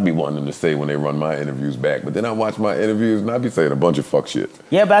 that's what I be wanting them to say when they run my interviews back. But then I watch my interviews and I be saying a bunch of fuck shit.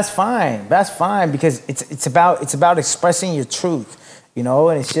 Yeah, but that's fine. That's fine because it's about expressing your truth, you know.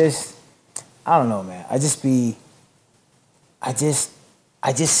 And it's just, I don't know, man. I just see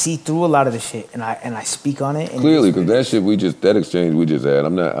through a lot of the shit and I speak on it. And clearly, because that shit that exchange we just had.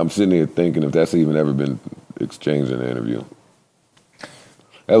 I'm sitting here thinking if that's even ever been exchanged in an interview.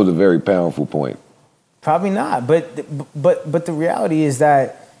 That was a very powerful point. Probably not, but the reality is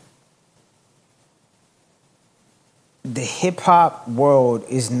that the hip hop world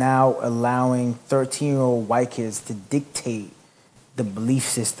is now allowing 13-year-old white kids to dictate the belief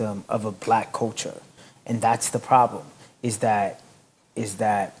system of a black culture, and that's the problem. Is that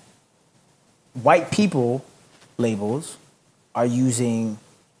white people labels are using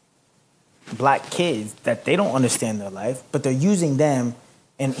black kids that they don't understand their life, but they're using them.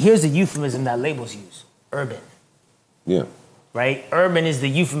 And here's the euphemism that labels use. Urban. Yeah. right? Urban is the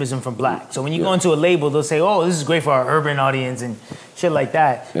euphemism for black. So when you go into a label, they'll say, oh, this is great for our urban audience and shit like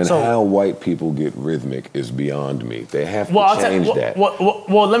that. And so, how white people get rhythmic is beyond me. They have to change that.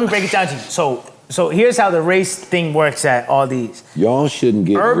 Well, let me break it down to you. So here's how the race thing works at all these. Y'all shouldn't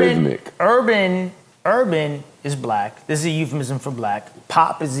get rhythmic. Urban is black. This is a euphemism for black.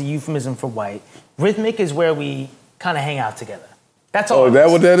 Pop is a euphemism for white. Rhythmic is where we kind of hang out together. That's all. Oh, is that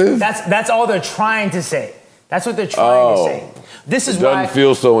what that is? That's all they're trying to say. That's what they're trying to say. This is why doesn't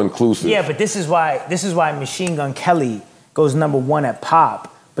feel so inclusive. Yeah, but this is why Machine Gun Kelly goes #1 at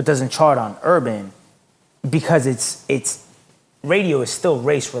pop, but doesn't chart on urban, because it's radio is still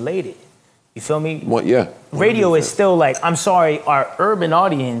race related. You feel me? What? Yeah. Radio is still like, I'm sorry, our urban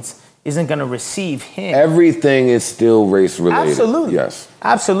audience isn't gonna receive him. Everything is still race related. Absolutely. Yes.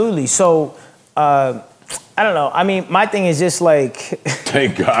 Absolutely. So, I don't know. I mean, my thing is just like.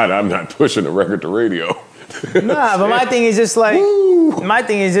 Thank God I'm not pushing the record to radio. Nah, but my thing is just like,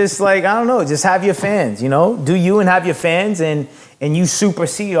 I don't know, just have your fans, you know? Do you and have your fans, and you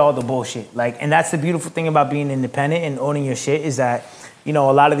supersede all the bullshit. Like, and that's the beautiful thing about being independent and owning your shit, is that, you know,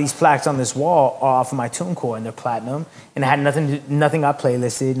 a lot of these plaques on this wall are off of my TuneCore, and they're platinum, and it had nothing got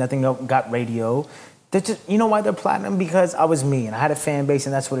playlisted, nothing got radio. They're just, you know why they're platinum? Because I was me, and I had a fan base,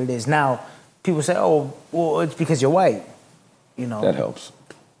 and that's what it is. Now, people say, oh, well, it's because you're white, you know. That helps.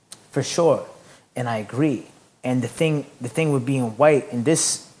 For sure. And I agree. And the thing with being white in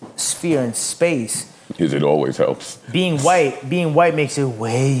this sphere and space is it always helps. Being white makes it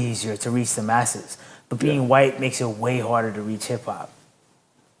way easier to reach the masses. But being white makes it way harder to reach hip hop.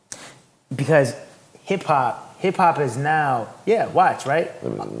 Because hip hop is now, watch, right?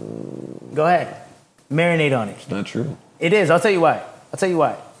 Go ahead. Marinate on it. It's not true. It is. I'll tell you why.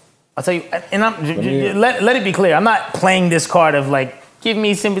 And let it be clear. I'm not playing this card of like, give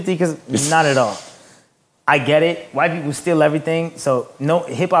me sympathy, because not at all. I get it. White people steal everything, so no,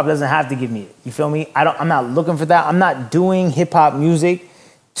 hip hop doesn't have to give me it. You feel me? I'm not looking for that. I'm not doing hip hop music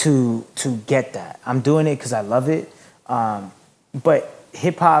to get that. I'm doing it because I love it. But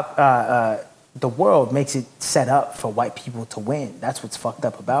hip hop, the world makes it set up for white people to win. That's what's fucked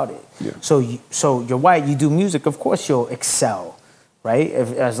up about it. Yeah. So you're white. You do music. Of course you'll excel, right?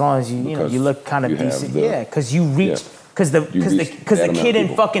 As long as you look kind of decent. Because you reach. Yeah. Because the kid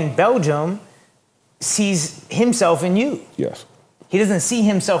in fucking Belgium sees himself in you. Yes. He doesn't see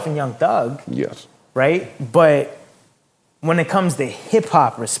himself in Young Thug. Yes. Right? But when it comes to hip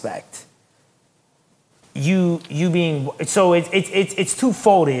hop respect, you being so it's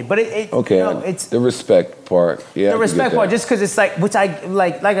two-folded, but okay. You know, it's the respect part. Yeah. The respect part, just because it's like, which I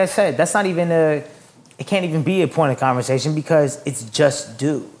like I said, that's not even it can't even be a point of conversation, because it's just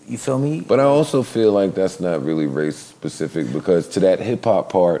due. You feel me? But I also feel like that's not really race specific, because to that hip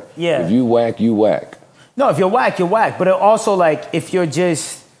hop part, if you whack, you whack. No, if you're whack, you're whack. But it also, like, if you're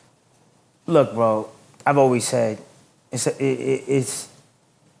just, look, bro, I've always said, it's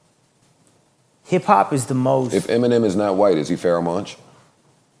hip hop is the most. If Eminem is not white, is he Pharoah Monch?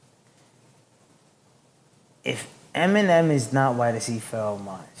 If Eminem is not white, is he Pharoah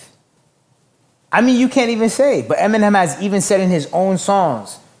Monch? I mean, you can't even say, but Eminem has even said in his own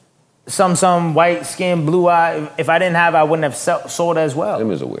songs, some white skin, blue eye. If I didn't have, I wouldn't have sold as well.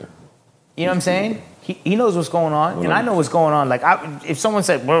 Him is aware. You know what I'm saying? He knows what's going on, and I know what's going on. Like, if someone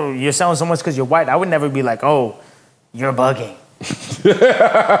said, well, you're selling so much because you're white, I would never be like, oh, you're bugging.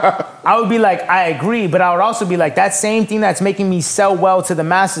 I would be like, I agree, but I would also be like, that same thing that's making me sell well to the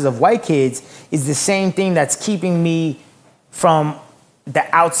masses of white kids is the same thing that's keeping me from the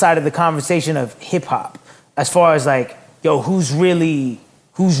outside of the conversation of hip hop. As far as like, yo, who's really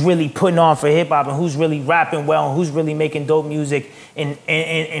putting on for hip hop, and who's really rapping well, and who's really making dope music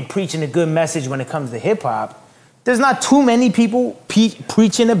and preaching a good message when it comes to hip hop. There's not too many people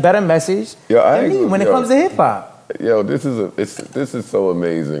preaching a better message than me when it comes to hip hop. Yo, this is so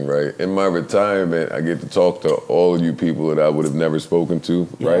amazing, right? In my retirement, I get to talk to all of you people that I would have never spoken to,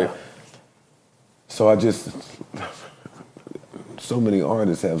 right? So so many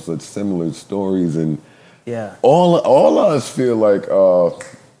artists have such similar stories, and all of us feel like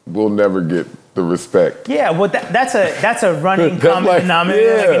we'll never get the respect. Yeah, well, that's a running common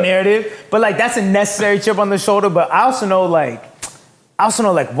denominator, like a narrative. But like, that's a necessary chip on the shoulder. But I also know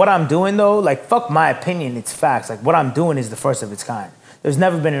what I'm doing though. Like, fuck my opinion, it's facts. Like, what I'm doing is the first of its kind. There's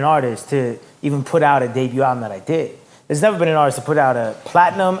never been an artist to even put out a debut album that I did. There's never been an artist to put out a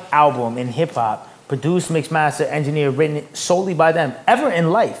platinum album in hip hop, produced, mixed, mastered, engineered, written solely by them, ever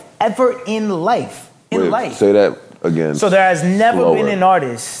in life. Say that again. So there has never been an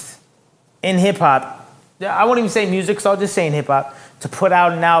artist in hip hop, I won't even say music, so I'll just say in hip hop, to put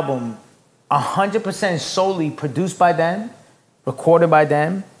out an album 100% solely produced by them, recorded by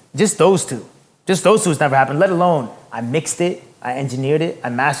them. Just those two. Just those two has never happened, let alone I mixed it, I engineered it, I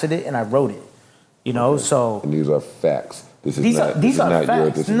mastered it, and I wrote it. You know, so... And these are facts. This is these not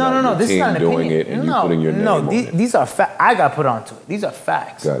facts. No, this is not an doing opinion. it and you putting your name on it. These are facts. I got put onto it. These are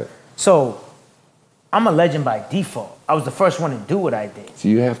facts. Got it. So, I'm a legend by default. I was the first one to do what I did. So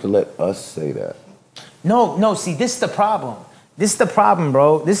you have to let us say that. No, see, this is the problem. This is the problem,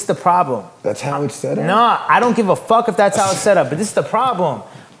 bro. This is the problem. That's how it's set up? No, I don't give a fuck if that's how it's set up, but this is the problem.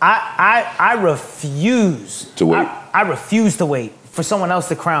 I refuse to wait. I refuse to wait for someone else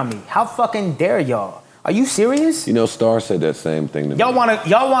to crown me. How fucking dare y'all? Are you serious? You know, Star said that same thing to me. Y'all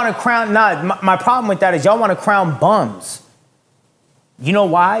wanna crown, my problem with that is y'all wanna crown bums. You know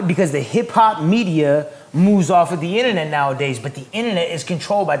why? Because the hip hop media moves off of the internet nowadays, but the internet is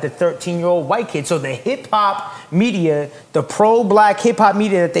controlled by the 13-year-old white kid. So the hip hop media, the pro-black hip hop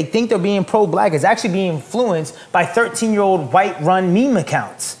media that they think they're being pro-black is actually being influenced by 13-year-old white-run meme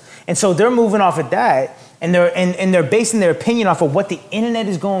accounts. And so they're moving off of that, and they're basing their opinion off of what the internet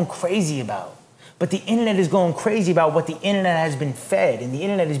is going crazy about. But the internet is going crazy about what the internet has been fed, and the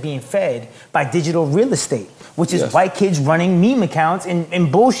internet is being fed by digital real estate, which is white kids running meme accounts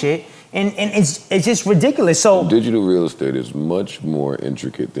and bullshit, and it's just ridiculous. So digital real estate is much more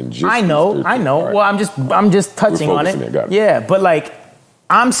intricate than just. I know. Right. Well, I'm just touching on it. Yeah, but like,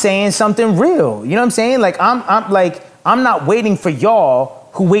 I'm saying something real. You know what I'm saying? Like, I'm not waiting for y'all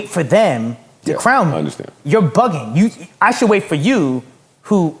who wait for them to crown me. I understand. You're bugging. I should wait for you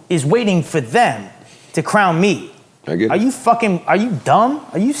who is waiting for them to crown me. I get it. Are you dumb?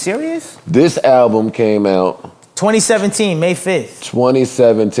 Are you serious? This album came out 2017, May 5th.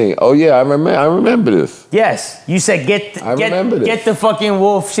 2017. Oh yeah, I remember this. Yes, you said get the fucking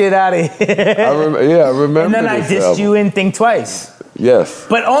wolf shit out of here. I remember. And then I dissed you in Think Twice. Yes.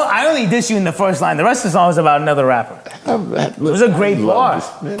 But I only dissed you in the first line. The rest of the song was about another rapper. It was a great bar.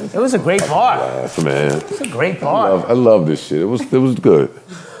 It was a great bar. Man. It was a great bar. I love this shit. It was good.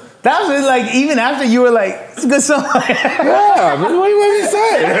 That was like, even after you were like, it's a good song. Yeah, man, what do you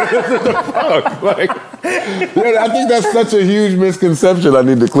say? What the fuck? Like, I think that's such a huge misconception I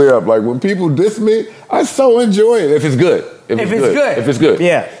need to clear up. Like, when people diss me, I so enjoy it if it's good. If it's good.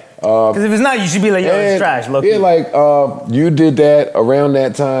 Yeah. Because if it's not, you should be like, yo, it's trash. Look. Yeah, like, you did that around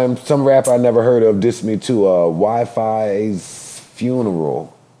that time. Some rapper I never heard of dissed me to Wi-Fi's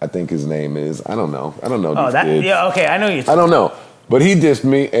funeral, I think his name is. I don't know. Kids. Yeah, okay, I know you. I don't know. But he dissed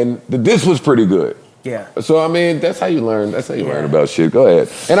me, and the diss was pretty good. Yeah. So, I mean, that's how you learn. That's how you learn about shit. Go ahead.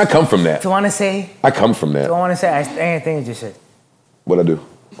 And I come from that. Do you want to say? I come from that. Do I want to say? Anything you just said. What'd I do?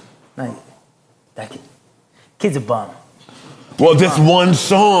 No, that kid's a bum. Well, this one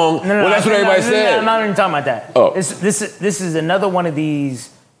song. No, that's what everybody said. I'm not even talking about that. Oh. This is another one of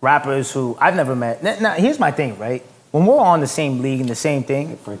these rappers who I've never met. Now, here's my thing, right? When we're on the same league and the same thing.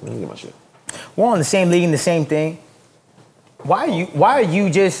 Hey, Frank, let me get my shit. We're on the same league and the same thing. Why are you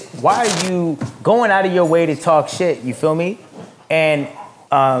going out of your way to talk shit? You feel me? And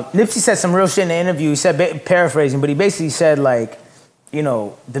Nipsey said some real shit in the interview. He said, paraphrasing, but he basically said, like, you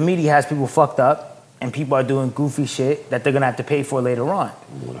know, the media has people fucked up and people are doing goofy shit that they're gonna have to pay for later on.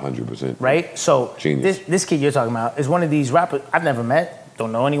 100%. Right? So this kid you're talking about is one of these rappers I've never met.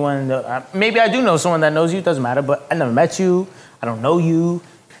 Don't know anyone. Maybe I do know someone that knows you. Doesn't matter. But I never met you. I don't know you.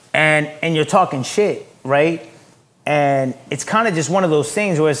 And you're talking shit, right? And it's kind of just one of those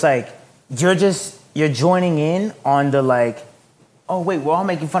things where it's like, you're joining in on the like, oh wait, we're all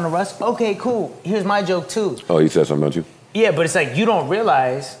making fun of Russ? Okay, cool. Here's my joke too. Oh, he said something about you? Yeah, but it's like, you don't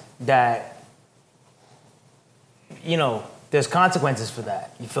realize that, you know, there's consequences for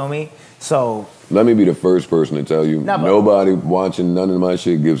that. You feel me? So. Let me be the first person to tell you, nobody watching none of my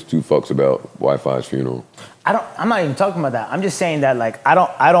shit gives two fucks about Wi-Fi's funeral. I'm not even talking about that. I'm just saying that, like, I don't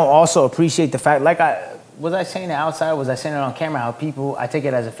also appreciate the fact, like, was I saying it outside? Was I saying it on camera? How people, I take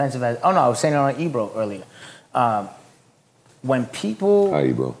it as offensive as, oh no, I was saying it on Ebro earlier. When people. Hi,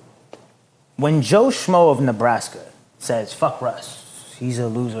 Ebro. When Joe Schmo of Nebraska says, fuck Russ, he's a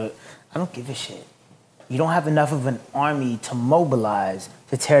loser, I don't give a shit. You don't have enough of an army to mobilize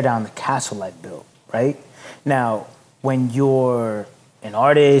to tear down the castle I built, right? Now, when you're an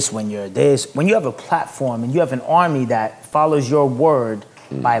artist, when you're this, when you have a platform and you have an army that follows your word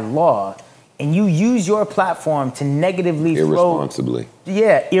by law, and you use your platform to negatively irresponsibly.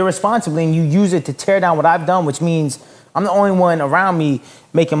 Irresponsibly, and you use it to tear down what I've done, which means I'm the only one around me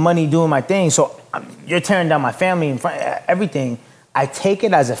making money doing my thing. So you're tearing down my family and everything. I take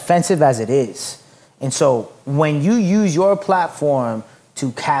it as offensive as it is. And so when you use your platform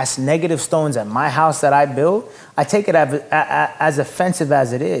to cast negative stones at my house that I built, I take it as offensive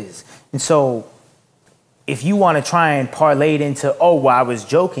as it is. And so if you want to try and parlay it into, oh, well, I was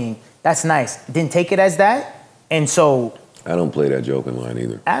joking, that's nice. Didn't take it as that. And so... I don't play that joking line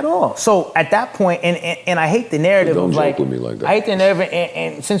either. At all. So at that point, and I hate the narrative don't of joke with me like that. I hate the narrative,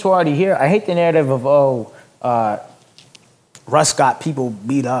 and since we're already here, I hate the narrative of, Russ got people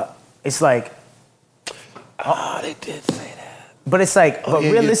beat up. It's like... they did say that. But it's like, but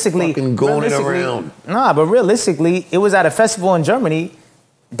realistically... You're fucking going it around. Nah, but realistically, it was at a festival in Germany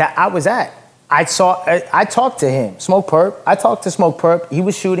that I was at. I talked to him, Smoke Perp. I talked to Smoke Perp. He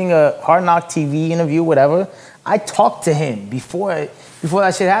was shooting a Hard Knock TV interview, whatever. I talked to him before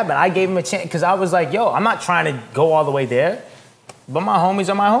that shit happened. I gave him a chance because I was like, yo, I'm not trying to go all the way there, but my homies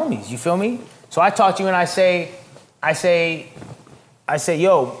are my homies. You feel me? So I talk to you and I say,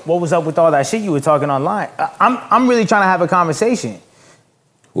 yo, what was up with all that shit you were talking online? I'm really trying to have a conversation.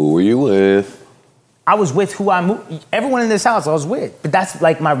 Who were you with? I was with who I moved. Everyone in this house I was with. But that's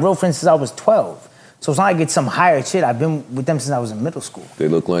like my real friends since I was 12. So it's not like it's some higher shit. I've been with them since I was in middle school. They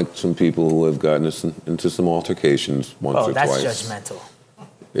look like some people who have gotten into some altercations once or twice. Oh, that's judgmental.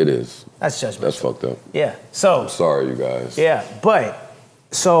 It is. That's judgmental. That's fucked up. Yeah. So. I'm sorry, you guys. Yeah. But,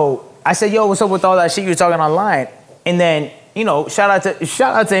 so I said, yo, what's up with all that shit you were talking online? And then, you know, shout out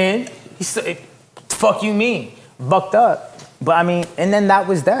to him. He said, fuck you mean? Bucked up. But I mean, and then that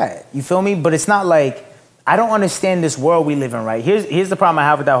was that. You feel me? But it's not like, I don't understand this world we live in, right? Here's the problem I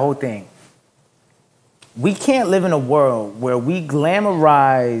have with that whole thing. We can't live in a world where we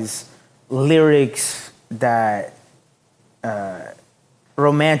glamorize lyrics that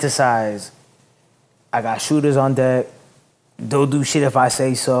romanticize, I got shooters on deck, don't do shit if I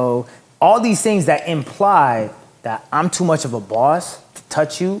say so. All these things that imply that I'm too much of a boss to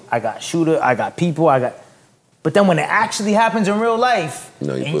touch you. I got shooter, I got people, but then when it actually happens in real life,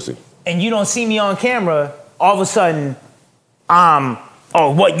 no, you pussy. And you don't see me on camera, all of a sudden,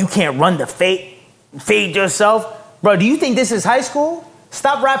 you can't run the fade yourself? Bro, do you think this is high school?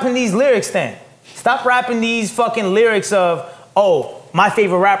 Stop rapping these lyrics then. Stop rapping these fucking lyrics of, oh, my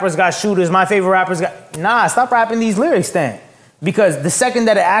favorite rappers got shooters, my favorite rappers got... Nah, stop rapping these lyrics then. Because the second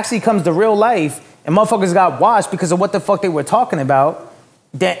that it actually comes to real life and motherfuckers got washed because of what the fuck they were talking about,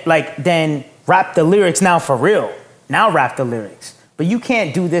 then rap the lyrics now for real. Now rap the lyrics. But you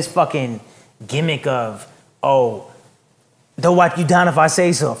can't do this fucking gimmick of, oh, they'll wipe you down if I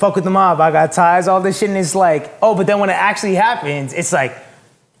say so. Fuck with the mob, I got ties, all this shit. And it's like, oh, but then when it actually happens, it's like,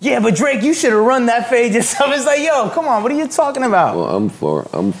 yeah, but Drake, you should have run that fade yourself. It's like, yo, come on, what are you talking about? Well,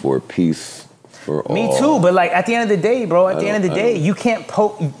 I'm for peace for all. Me too, but like at the end of the day, bro, at the end of the day, you can't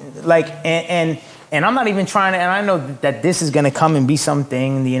like, and I'm not even trying to, and I know that this is gonna come and be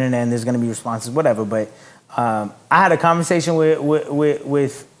something in the internet and there's gonna be responses, whatever, but I had a conversation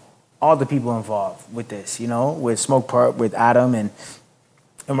with all the people involved with this, you know, with Smoke Perp, with Adam, and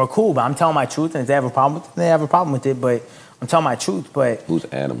we're cool, but I'm telling my truth, and if they have a problem with it, they have a problem with it, but I'm telling my truth, but... Who's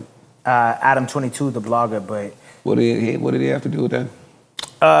Adam? Adam22, the blogger, but... What did he have to do with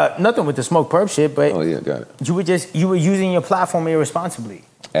that? Nothing with the Smoke Perp shit, but... Oh, yeah, got it. You were using your platform irresponsibly.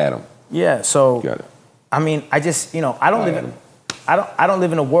 Adam. Yeah, so... Got it. I mean, I just, you know, I don't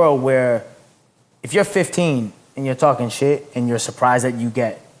live in a world where if you're 15 and you're talking shit and you're surprised that you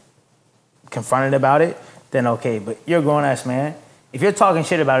get confronted about it, then okay, but you're a grown-ass man. If you're talking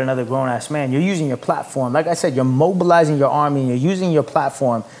shit about another grown-ass man, you're using your platform. Like I said, you're mobilizing your army and you're using your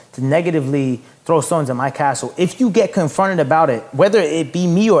platform to negatively throw stones at my castle. If you get confronted about it, whether it be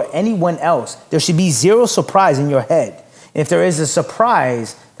me or anyone else, there should be zero surprise in your head. And if there is a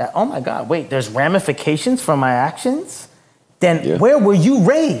surprise that, oh my God, wait, there's ramifications for my actions, then where were you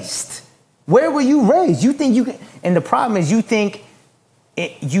raised? Where were you raised? You think you can, and the problem is you think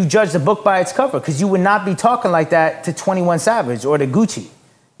you judge the book by its cover, because you would not be talking like that to 21 Savage or to Gucci,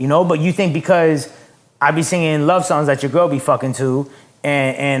 you know? But you think because I be singing love songs that your girl be fucking to,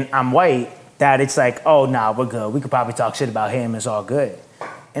 and I'm white, that it's like, oh, nah, we're good. We could probably talk shit about him. It's all good.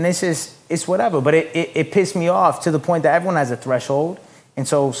 And it's just, it's whatever. But it pissed me off to the point that everyone has a threshold. And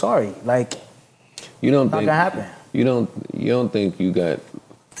so, sorry, like, you don't not think, gonna happen. You don't think you got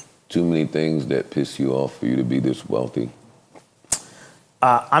too many things that piss you off for you to be this wealthy?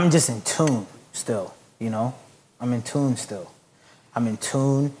 I'm just in tune still, you know? I'm in tune still. I'm in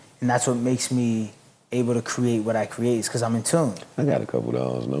tune, and that's what makes me able to create what I create, is because I'm in tune. I got a couple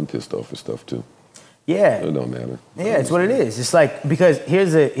dollars, and I'm pissed off for stuff, too. Yeah. It don't matter. Yeah, it's what it is. It's like, because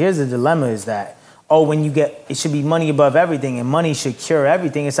here's the dilemma is that, oh, when you get, it should be money above everything, and money should cure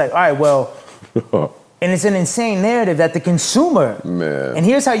everything. It's like, all right, well, and it's an insane narrative that the consumer, man. And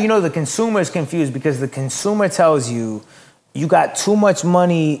here's how you know the consumer is confused, because the consumer tells you, you got too much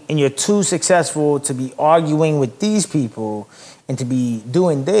money and you're too successful to be arguing with these people and to be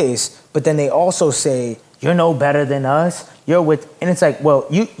doing this, but then they also say you're no better than us. And it's like, well,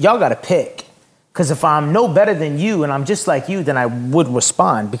 y'all got to pick. Because if I'm no better than you and I'm just like you, then I would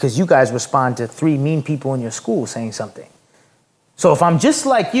respond, because you guys respond to 3 mean people in your school saying something. So if I'm just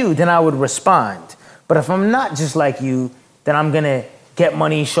like you, then I would respond. But if I'm not just like you, then I'm going to get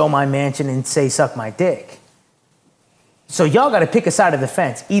money, show my mansion, and say, suck my dick. So y'all got to pick a side of the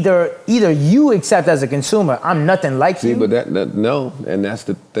fence. Either you accept as a consumer, I'm nothing like you. See, but no, and that's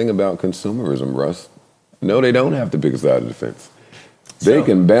the thing about consumerism, Russ. No, they don't have to pick a side of the fence. They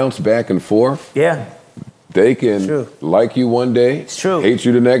can bounce back and forth. Yeah. They can like you one day. It's true. Hate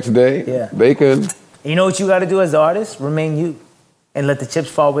you the next day. Yeah. They can. You know what you got to do as the artist? Remain you, and let the chips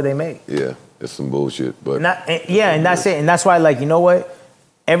fall where they may. Yeah, it's some bullshit, but and that's it. And that's why, like, you know what?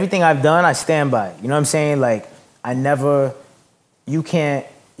 Everything I've done, I stand by. You know what I'm saying? Like, I never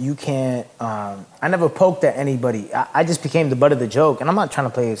poked at anybody. I just became the butt of the joke, and I'm not trying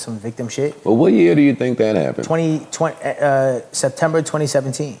to play some victim shit. Well, what year do you think that happened? September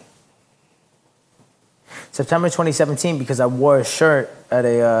 2017. September 2017, because I wore a shirt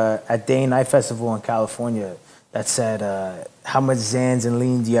at Day and Night Festival in California that said, how much Xans and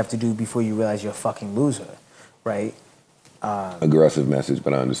lean do you have to do before you realize you're a fucking loser, right? Aggressive message,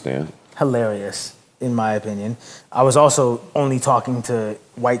 but I understand. Hilarious, in my opinion. I was also only talking to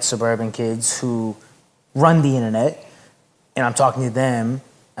white suburban kids who run the internet, and I'm talking to them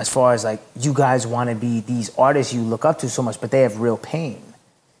as far as, like, you guys want to be these artists you look up to so much, but they have real pain.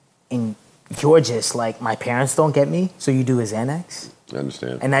 And you're just like, my parents don't get me, so you do a Xanax. I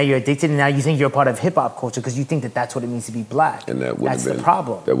understand. And now you're addicted, and now you think you're a part of hip-hop culture because you think that that's what it means to be black. And that's the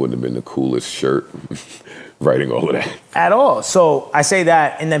problem. That wouldn't have been the coolest shirt, writing all of that. At all. So I say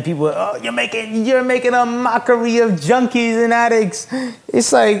that, and then people, oh, you're making a mockery of junkies and addicts.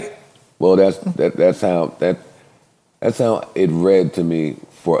 It's like... Well, that's how it read to me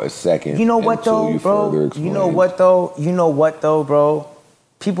for a second. You know what, though, bro? You know what, though, bro?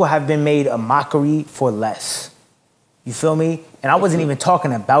 People have been made a mockery for less. You feel me? And I wasn't even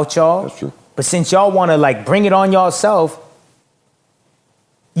talking about y'all. That's true. But since y'all want to, like, bring it on y'allself,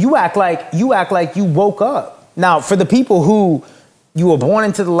 you act like you woke up. Now, for the people who you were born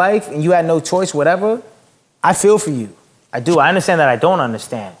into the life and you had no choice, whatever, I feel for you. I do. I understand that I don't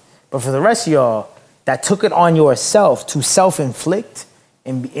understand. But for the rest of y'all that took it on yourself to self-inflict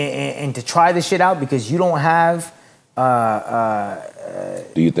and to try this shit out because you don't have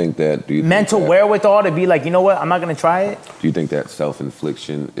mental wherewithal to be like, you know what, I'm not gonna try it. Do you think that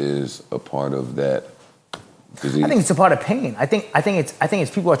self-infliction is a part of that disease? I think it's a part of pain. I think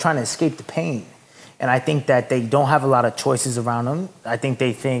it's people are trying to escape the pain, and I think that they don't have a lot of choices around them. I think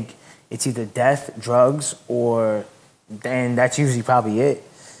they think it's either death, drugs, and that's usually probably it,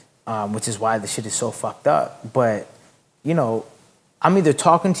 which is why the shit is so fucked up. But you know, I'm either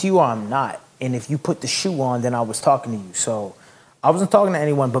talking to you or I'm not. And if you put the shoe on, then I was talking to you. So I wasn't talking to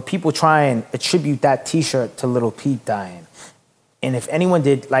anyone, but people try and attribute that T-shirt to Lil Peep dying. And if anyone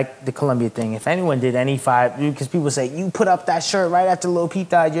did, like the Columbia thing, if anyone did any because people say, you put up that shirt right after Lil Peep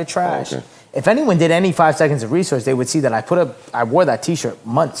died, you're trash. Okay. If anyone did any 5 seconds of research, they would see that I wore that T-shirt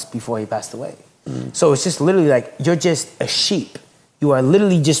months before he passed away. Mm. So it's just literally like, you're just a sheep. You are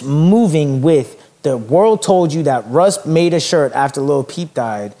literally just moving with the world told you that Russ made a shirt after Lil Peep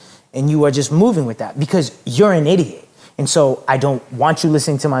died, and you are just moving with that because you're an idiot. And so I don't want you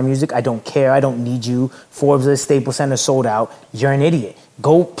listening to my music. I don't care. I don't need you. Forbes list, Staples Center sold out. You're an idiot.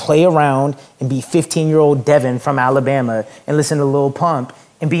 Go play around and be 15-year-old Devin from Alabama and listen to Lil Pump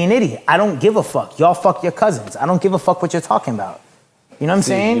and be an idiot. I don't give a fuck. Y'all fuck your cousins. I don't give a fuck what you're talking about. You know what I'm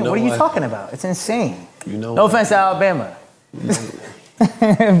saying? You know what are you talking about? It's insane. No offense to Alabama.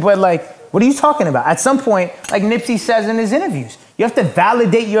 But like, what are you talking about? At some point, like Nipsey says in his interviews, you have to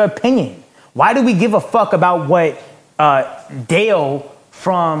validate your opinion. Why do we give a fuck about what Dale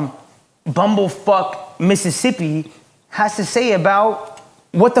from Bumblefuck, Mississippi has to say about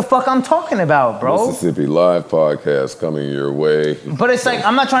what the fuck I'm talking about, bro? Mississippi Live podcast coming your way. But it's like,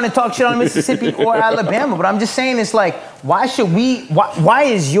 I'm not trying to talk shit on Mississippi or Alabama, but I'm just saying it's like, why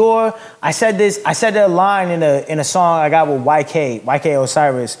is your, I said that line in a song I got with YK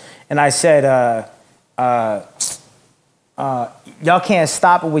Osiris, and I said, y'all can't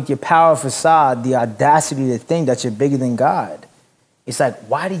stop it with your power facade, the audacity to think that you're bigger than God. It's like,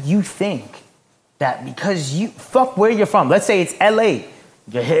 why do you think that because you, fuck where you're from, let's say it's LA,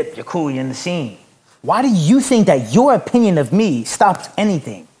 you're hip, you're cool, you're in the scene. Why do you think that your opinion of me stops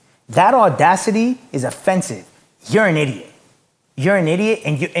anything? That audacity is offensive. You're an idiot. You're an idiot,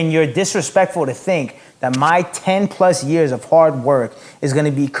 and you're disrespectful to think that my 10 plus years of hard work is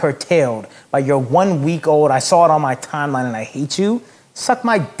gonna be curtailed by your 1 week old, I saw it on my timeline and I hate you, Suck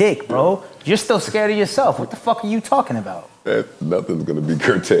my dick, bro. You're still scared of yourself. What the fuck are you talking about? Nothing's gonna be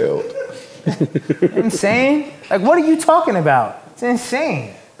curtailed. You know what I'm saying? Like, what are you talking about? It's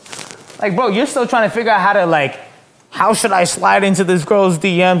insane. Like, bro, you're still trying to figure out how to, like, how should I slide into this girl's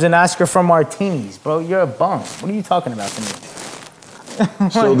DMs and ask her for martinis? Bro, you're a bum. What are you talking about to me?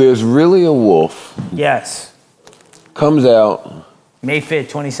 So there's really a wolf. Yes. Comes out. May 5th,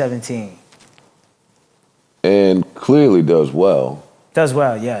 2017. And clearly does well. Does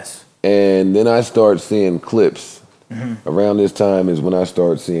well, yes. And then I start seeing clips. Around this time is when I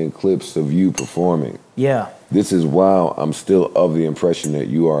start seeing clips of you performing. Yeah. This is while I'm still of the impression that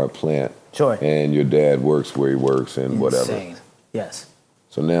you are a plant. Sure. And your dad works where he works and whatever. Insane. Yes.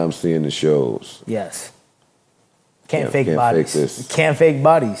 So now I'm seeing the shows. Yes. Can't fake bodies. Fake this. Can't fake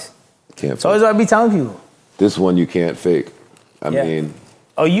bodies. Can't So always what I be telling people. This one you can't fake. I mean.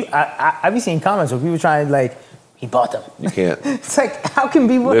 Oh, I be seeing comments where people trying to, like, he bought them. You can't. It's like, how can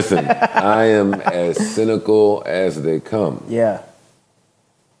people... Listen, I am as cynical as they come. Yeah.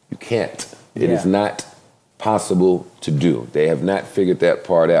 You can't. It is not possible to do. They have not figured that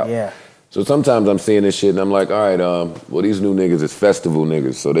part out. Yeah. So sometimes I'm seeing this shit and I'm like, all right, well, these new niggas is festival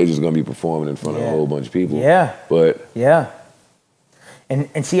niggas, so they just gonna be performing in front of a whole bunch of people. Yeah. But yeah.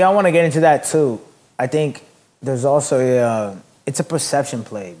 And see, I want to get into that too. I think there's also it's a perception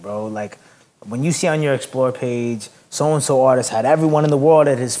play, bro. Like, when you see on your Explore page, so-and-so artist had everyone in the world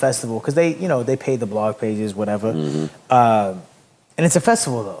at his festival, because they, you know, they paid the blog pages, whatever. And it's a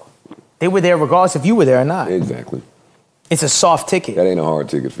festival, though. They were there regardless if you were there or not. Exactly. It's a soft ticket. That ain't a hard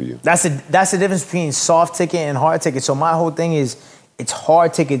ticket for you. That's the difference between soft ticket and hard ticket. So my whole thing is, it's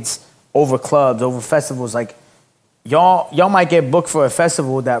hard tickets over clubs, over festivals. Like, y'all might get booked for a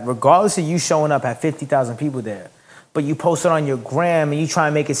festival that, regardless of you showing up, had 50,000 people there. But you post it on your gram and you try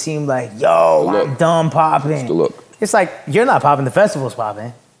and make it seem like, yo, I'm done popping. It's the look. It's like, you're not popping, the festival's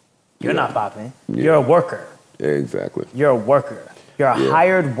popping. You're not popping. Yeah. You're a worker. Yeah, exactly. You're a worker. You're a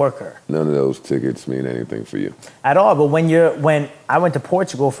hired worker. None of those tickets mean anything for you. At all. But when I went to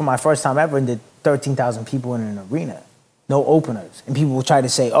Portugal for my first time ever and did 13,000 people in an arena, no openers. And people will try to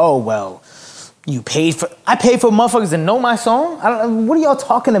say, oh, well, I paid for motherfuckers to know my song? What are y'all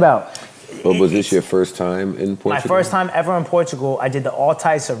talking about? But was this your first time in Portugal? My first time ever in Portugal. I did the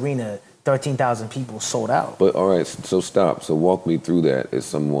Altice Arena, 13,000 people sold out. But all right, so stop. So walk me through that as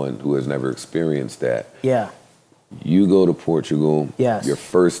someone who has never experienced that. Yeah. You go to Portugal. Yes. Your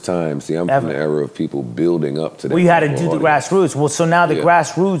first time. See, I'm from the era of people building up to that. Well, you had to do the grassroots. Well, so now the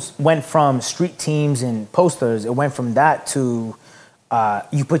grassroots went from street teams and posters. It went from that to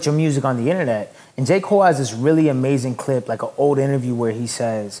you put your music on the internet. And J. Cole has this really amazing clip, like an old interview where he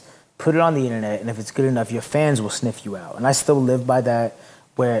says, put it on the internet, and if it's good enough, your fans will sniff you out. And I still live by that,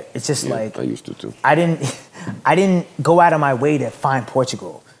 where it's just like... I used to too. I didn't go out of my way to find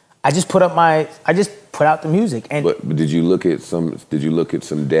Portugal. I just put out the music. And but did you look at some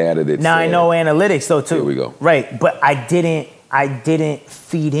data that now said, I know analytics though too. Here we go. Right, but I didn't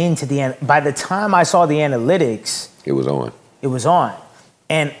feed into by the time I saw the analytics, it was on. It was on.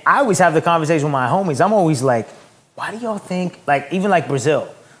 And I always have the conversation with my homies. I'm always like, why do y'all think, like, even like Brazil,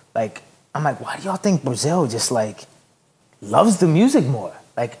 like, I'm like, why do y'all think Brazil just like loves the music more?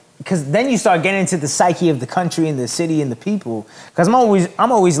 Like, because then you start getting into the psyche of the country and the city and the people. Because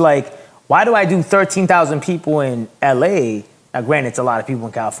I'm always like, why do I do 13,000 people in LA? Now, granted, it's a lot of people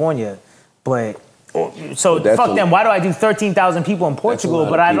in California, but fuck them. Why do I do 13,000 people in Portugal,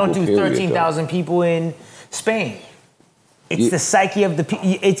 but I don't do 13,000 people in Spain? It's the psyche of the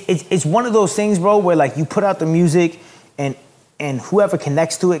people. It's one of those things, bro, where like you put out the music and whoever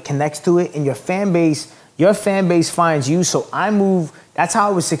connects to it, and your fan base finds you. So that's how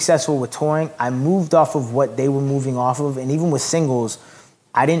I was successful with touring. I moved off of what they were moving off of. And even with singles,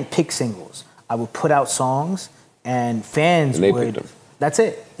 I didn't pick singles. I would put out songs and fans and they picked them. That's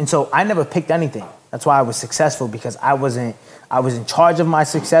it. And so I never picked anything. That's why I was successful, because I was in charge of my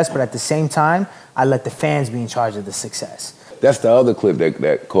success, but at the same time, I let the fans be in charge of the success. That's the other clip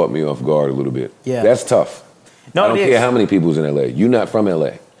that caught me off guard a little bit. Yeah. That's tough. No, I don't care how many people's in LA. You're not from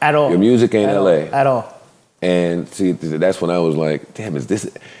LA. At all. Your music ain't LA. At all. And see, that's when I was like, damn, is this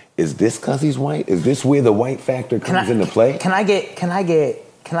because he's white? Is this where the white factor comes into play? Can I get, I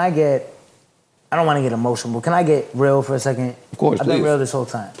don't want to get emotional, but can I get real for a second? Of course, I've been real this whole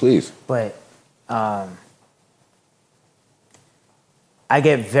time. Please. But I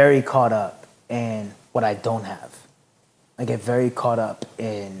get very caught up in what I don't have. I get very caught up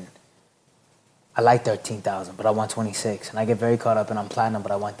in, I like 13,000, but I want 26. And I get very caught up in I'm platinum,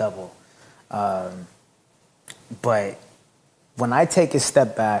 but I want double. But when I take a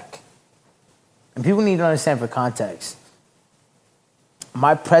step back, and people need to understand for context,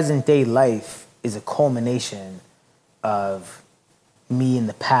 my present day life is a culmination of me in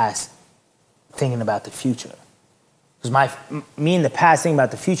the past thinking about the future. Because me in the past thinking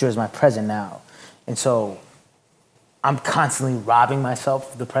about the future is my present now. And so I'm constantly robbing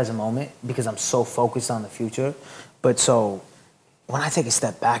myself of the present moment because I'm so focused on the future. But so when I take a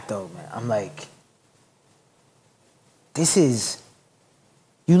step back though, man, I'm like, this is,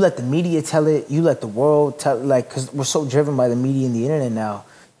 you let the media tell it, you let the world tell it, like, because we're so driven by the media and the internet now.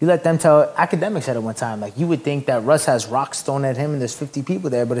 You let them tell it. Academics said it one time, like, you would think that Russ has rocks thrown at him and there's 50 people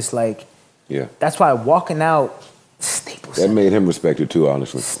there, but it's like, yeah. That's why walking out Staples Center. That made him respected too,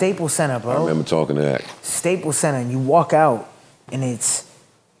 honestly. Staples Center, bro. I remember talking to that. Staples Center, and you walk out, and it's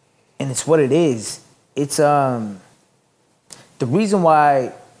what it is. It's the reason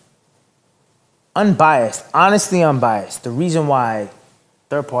why, unbiased, honestly unbiased, the reason why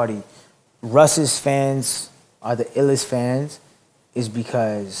third party Russ's fans are the illest fans is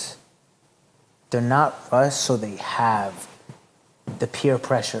because they're not Russ, so they have the peer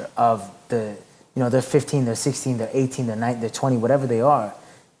pressure of the, they're 15, they're 16, they're 18, they're 19, they're 20, whatever they are,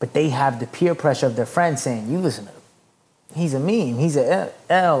 but they have the peer pressure of their friends saying, you listen to him, he's a meme, he's a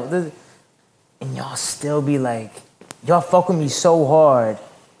L, and y'all still be like, y'all fuck with me so hard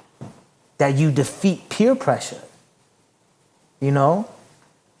that you defeat peer pressure,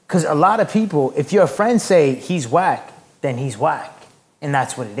 Because a lot of people, if your friends say he's whack, then he's whack. And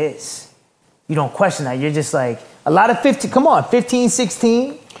that's what it is. You don't question that. You're just like, a lot of 15,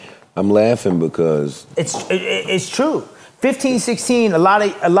 16. I'm laughing because it's true. 15, 16, a lot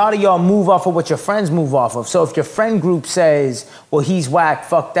of y'all move off of what your friends move off of. So if your friend group says, well, he's whack,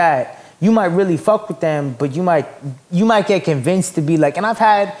 fuck that, you might really fuck with them, but you might get convinced to be like, and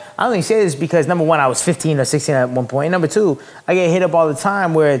I only say this because, number one, I was 15 or 16 at one point. Number two, I get hit up all the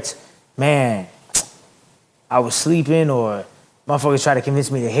time where it's, man, I was sleeping, or motherfuckers try to convince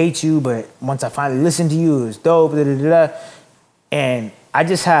me to hate you, but once I finally listened to you, it was dope, And I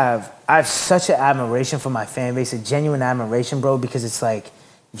have such an admiration for my fan base, a genuine admiration, bro, because it's like,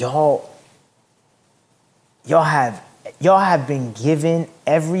 y'all have been given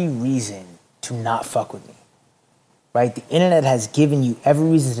every reason to not fuck with me, right? The internet has given you every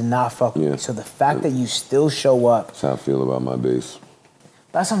reason to not fuck with me. So the fact that you still show up. That's how I feel about my base.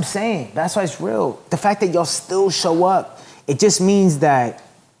 That's what I'm saying. That's why it's real. The fact that y'all still show up, it just means that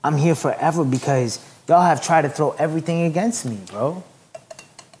I'm here forever because y'all have tried to throw everything against me, bro.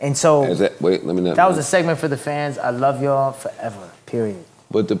 And so that was a segment for the fans. I love y'all forever, period.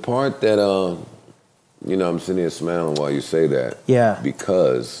 But the part that, I'm sitting here smiling while you say that. Yeah.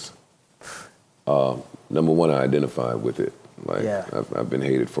 Because, number one, I identify with it. Like, I've been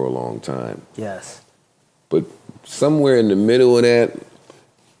hated for a long time. Yes. But somewhere in the middle of that,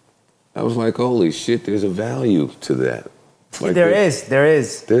 I was like, holy shit, there's a value to that. Like there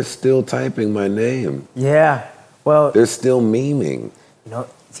is. They're still typing my name. Yeah. Well, they're still memeing.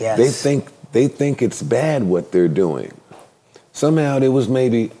 Yes. They think it's bad what they're doing. Somehow there was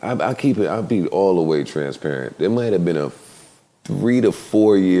maybe, I'll be all the way transparent. There might have been a 3 to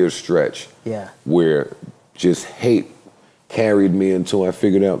 4 year stretch where just hate carried me until I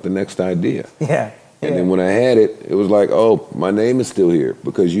figured out the next idea. Yeah. And then when I had it, it was like, oh, my name is still here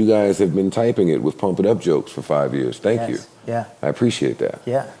because you guys have been typing it with Pump It Up jokes for 5 years. Thank you. Yeah. I appreciate that.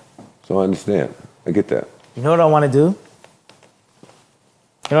 Yeah. So I understand. I get that. You know what I want to do?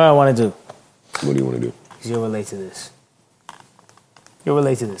 What do you want to do? Because you'll relate to this.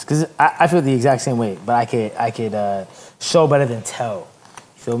 Because I feel the exact same way, but I could show better than tell.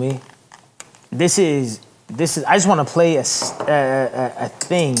 You feel me? This is. I just want to play a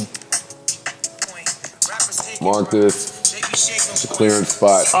thing. Mark this. It's a clearance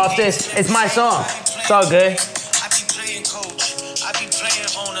spot. Off this. It's my song. It's all good.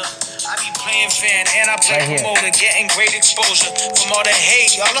 Fan and I play promoter, getting great exposure from all the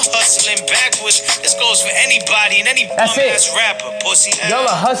hate. Y'all are hustling backwards. This goes for anybody and any bum-ass rapper. Pussy. Y'all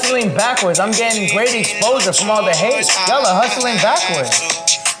are hustling backwards. I'm getting great exposure from all the hate. Y'all are hustling backwards.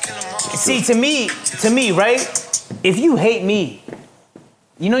 See, to me, right? If you hate me,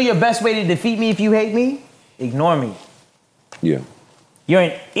 you know your best way to defeat me if you hate me? Ignore me. Yeah. You're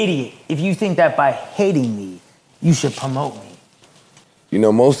an idiot if you think that by hating me, you should promote me. You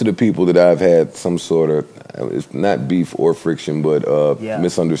know, most of the people that I've had some sort of, it's not beef or friction, but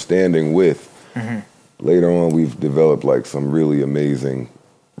misunderstanding with, later on we've developed like some really amazing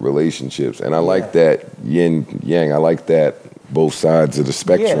relationships. And I like that yin yang. I like that both sides of the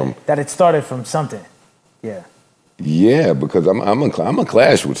spectrum. Yeah, that it started from something. Yeah. Yeah, because I'm a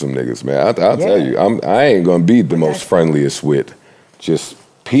clash with some niggas, man. I'll tell you, I ain't gonna be the most friendliest with just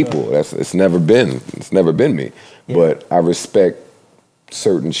people. It's never been me. Yeah. But I respect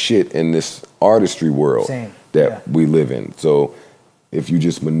certain shit in this artistry world that we live in. So if you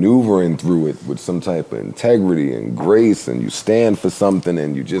just maneuvering through it with some type of integrity and grace, and you stand for something,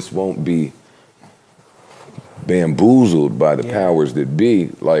 and you just won't be bamboozled by the powers that be,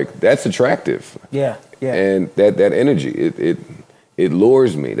 like, that's attractive. Yeah. And that energy, it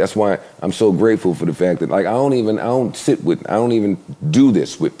lures me. That's why I'm so grateful for the fact that, like, I don't even do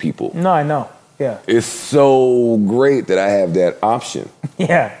this with people. No, I know. Yeah. It's so great that I have that option.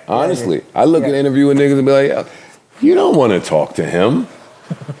 Yeah. Honestly, I look at interviewing niggas and be like, yeah, you don't want to talk to him.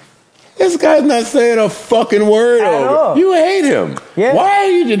 This guy's not saying a fucking word over. You hate him. Yeah. Why are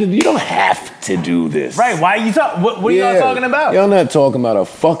you don't have to do this. Right. Why are you talking? What are y'all talking about? Y'all not talking about a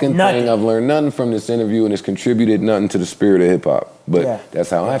fucking thing. I've learned nothing from this interview, and it's contributed nothing to the spirit of hip hop. But that's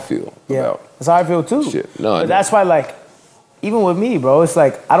how I feel about that's how I feel too. Shit. No, but that's why, like, even with me, bro, it's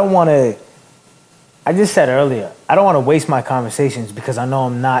like I don't want to. I just said earlier, I don't want to waste my conversations because I know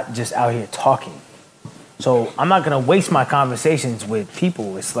I'm not just out here talking. So I'm not going to waste my conversations with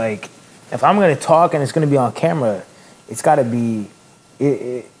people. It's like, if I'm going to talk and it's going to be on camera, it's got to be,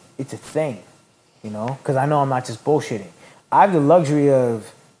 it's a thing, you know? Because I know I'm not just bullshitting. I have the luxury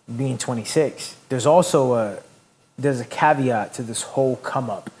of being 26. There's also there's a caveat to this whole come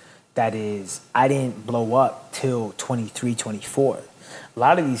up that is, I didn't blow up till 23, 24. A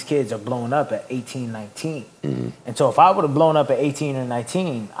lot of these kids are blowing up at 18, 19. Mm-hmm. And so if I would have blown up at 18 or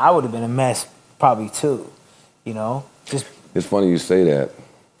 19, I would have been a mess probably too, you know? It's funny you say that.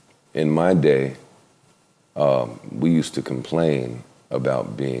 In my day, we used to complain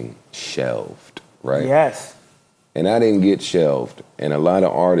about being shelved, right? Yes. And I didn't get shelved. And a lot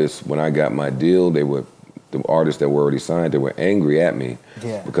of artists, when I got my deal, the artists that were already signed, they were angry at me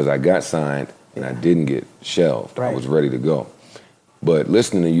because I got signed and I didn't get shelved. Right. I was ready to go. But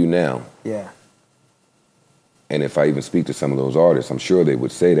listening to you now, and if I even speak to some of those artists, I'm sure they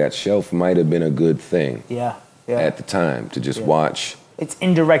would say that shelf might have been a good thing at the time to just watch. It's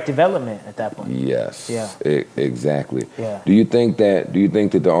indirect development at that point. Yes. Yeah. Exactly. Yeah. Do you think that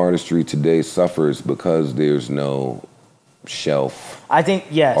the artistry today suffers because there's no shelf? I think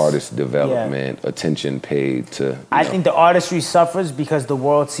artist development, attention paid to. I think the artistry suffers because the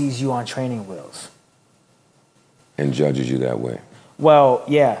world sees you on training wheels and judges you that way. Well,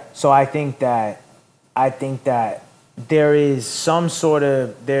 yeah. So I think that there is some sort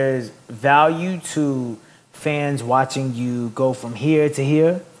of there's value to fans watching you go from here to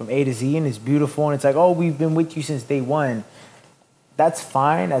here, from A to Z, and it's beautiful. And it's like, oh, we've been with you since day one. That's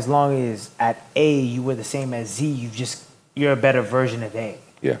fine as long as at A you were the same as Z. You're a better version of A.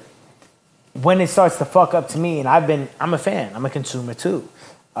 Yeah. When it starts to fuck up to me, and I'm a fan, I'm a consumer too.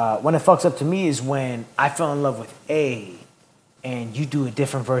 When it fucks up to me is when I fell in love with A, and you do a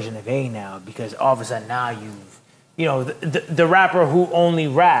different version of A now because all of a sudden now the rapper who only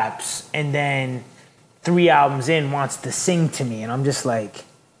raps and then 3 albums in wants to sing to me, and I'm just like,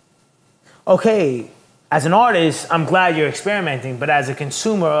 okay, as an artist, I'm glad you're experimenting, but as a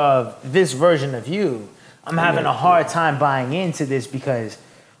consumer of this version of you, I'm having a hard time buying into this because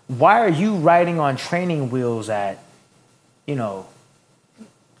why are you riding on training wheels at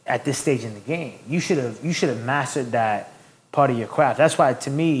this stage in the game? You should have mastered that part of your craft. That's why, to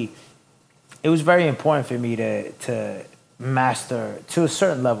me, it was very important for me to master, to a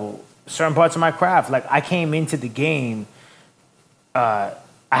certain level, certain parts of my craft. Like, I came into the game, I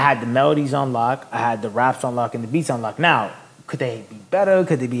had the melodies on lock, I had the raps on lock, and the beats on lock. Now, could they be better?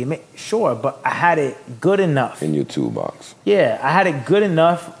 Could they be sure? But I had it good enough in your toolbox. Yeah, I had it good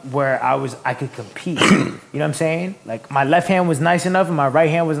enough where I could compete. You know what I'm saying? Like, my left hand was nice enough, and my right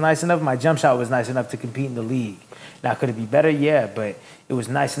hand was nice enough, and my jump shot was nice enough to compete in the league. Now, could it be better? Yeah, but it was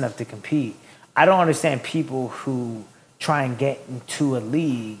nice enough to compete. I don't understand people who try and get into a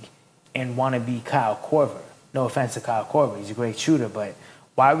league and want to be Kyle Korver. No offense to Kyle Korver, he's a great shooter, but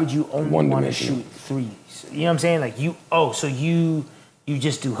why would you only want to shoot threes? You know what I'm saying? Like, so you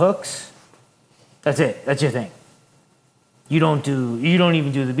just do hooks? That's it. That's your thing. You don't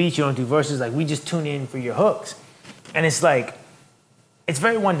even do the beats, you don't do verses. Like, we just tune in for your hooks. And it's like, it's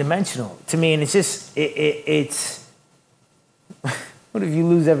very one-dimensional to me, and it's just, it's what if you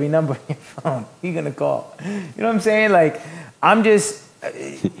lose every number on your phone? Who you gonna call? You know what I'm saying? Like, I'm just,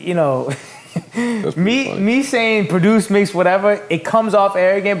 me saying produce, mix, whatever, it comes off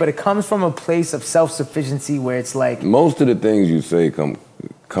arrogant, but it comes from a place of self-sufficiency where it's like... Most of the things you say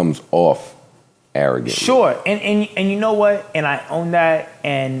comes off arrogant. Sure, and you know what? And I own that,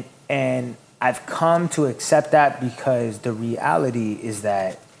 and I've come to accept that because the reality is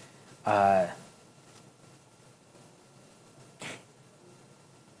that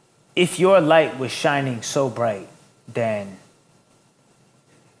if your light was shining so bright, then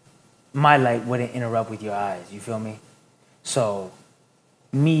my light wouldn't interrupt with your eyes. You feel me? So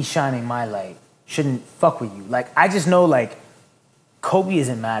me shining my light shouldn't fuck with you. Like, I just know, like, Kobe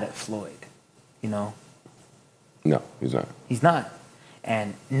isn't mad at Floyd, you know? No, he's not. He's not.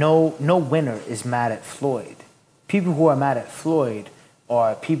 And no winner is mad at Floyd. People who are mad at Floyd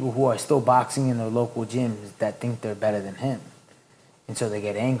are people who are still boxing in their local gyms that think they're better than him. And so they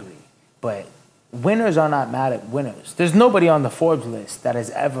get angry. But winners are not mad at winners. There's nobody on the Forbes list that has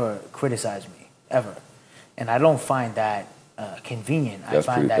ever criticized me, ever. And I don't find that convenient.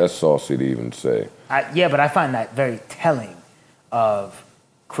 That's saucy to even say. Yeah, but I find that very telling of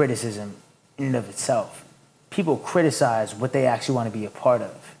criticism in and of itself. People criticize what they actually want to be a part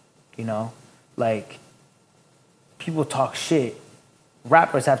of, you know? Like, people talk shit.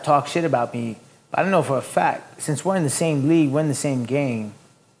 Rappers have talked shit about me, but I don't know for a fact, since we're in the same league, we're in the same game,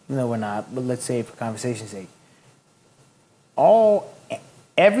 even though we're not, but let's say for conversation's sake,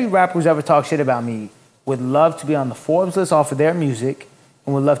 every rapper who's ever talked shit about me would love to be on the Forbes list off of their music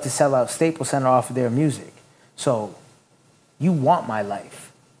and would love to sell out Staples Center off of their music. So you want my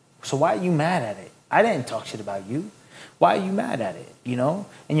life. So why are you mad at it? I didn't talk shit about you. Why are you mad at it, you know?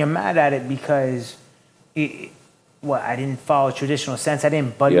 And you're mad at it because, I didn't follow traditional sense. I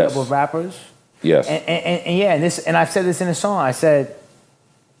didn't buddy up with rappers. Yes. And I've said this in a song. I said,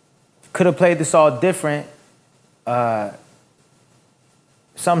 could have played this all different. Whatever,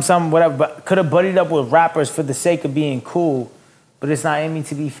 but could have buddied up with rappers for the sake of being cool, but it's not in me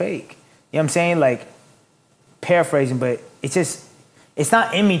to be fake. You know what I'm saying? Like, paraphrasing, but it's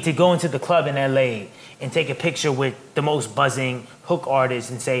not in me to go into the club in LA and take a picture with the most buzzing hook artist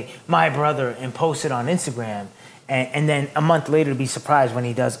and say, my brother, and post it on Instagram. And then a month later be surprised when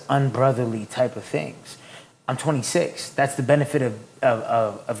he does unbrotherly type of things. I'm 26. That's the benefit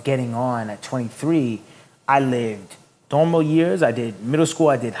of getting on at 23. I lived normal years. I did middle school,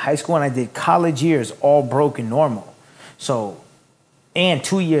 I did high school, and I did college years, all broke and normal. So, and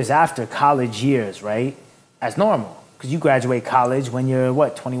 2 years after college years, right, as normal. Because you graduate college when you're,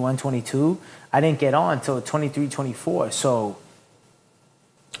 21, 22? I didn't get on until 23, 24, so.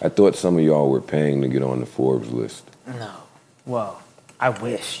 I thought some of y'all were paying to get on the Forbes list. No. Well, I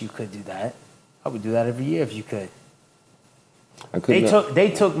wish you could do that. I would do that every year if you could.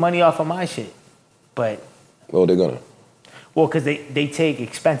 They took money off of my shit, but. Oh, they're gonna. Well, because they take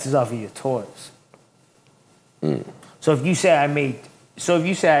expenses off of your tours. So if you say I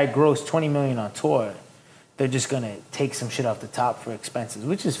grossed $20 million on tour, they're just gonna take some shit off the top for expenses,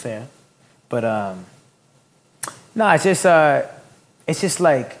 which is fair. But no, it's just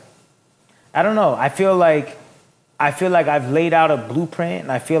like, I don't know. I feel like I've laid out a blueprint,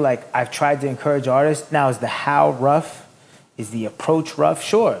 and I feel like I've tried to encourage artists. Now, is the how rough? Is the approach rough?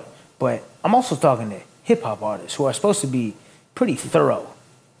 Sure, but I'm also talking to hip hop artists who are supposed to be pretty thorough,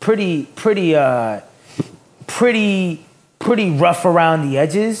 pretty rough around the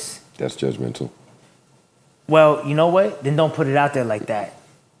edges. That's judgmental. Well, you know what? Then don't put it out there like that.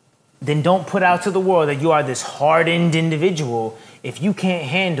 Then don't put out to the world that you are this hardened individual if you can't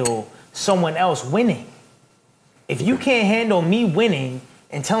handle someone else winning. If you can't handle me winning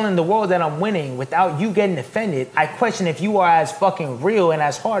and telling the world that I'm winning without you getting offended, I question if you are as fucking real and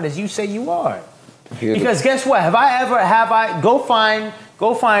as hard as you say you are. Because guess what? Go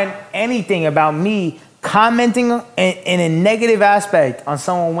find anything about me commenting in a negative aspect on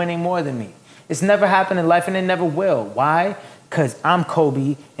someone winning more than me. It's never happened in life and it never will. Why? Because I'm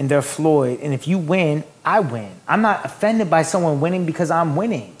Kobe and they're Floyd, and if you win, I win. I'm not offended by someone winning because I'm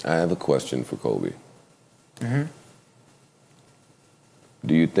winning. I have a question for Kobe. Mm-hmm.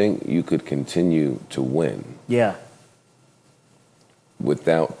 Do you think you could continue to win? Yeah.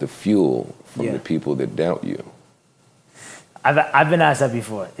 Without the fuel from the people that doubt you? I've been asked that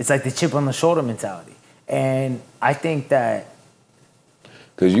before. It's like the chip on the shoulder mentality. And I think that...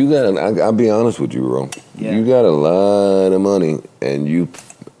 Because I'll be honest with you, bro. Yeah. You got a lot of money, and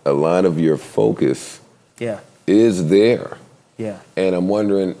a lot of your focus is there. Yeah. And I'm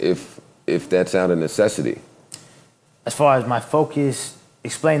wondering if that's out of necessity. As far as my focus,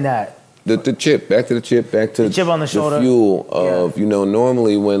 explain that. The chip, back to the chip on the shoulder. The fuel of,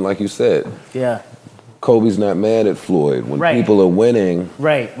 normally when, like you said, Kobe's not mad at Floyd. When people are winning.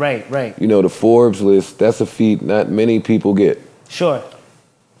 Right. The Forbes list, that's a feat not many people get. Sure.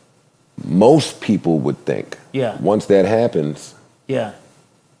 Most people would think. Yeah. Once that happens. Yeah.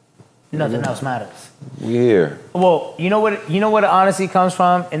 Nothing else matters. We here. Well, you know what it honestly comes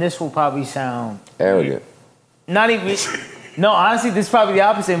from? And this will probably sound arrogant. Not even. No, honestly, this is probably the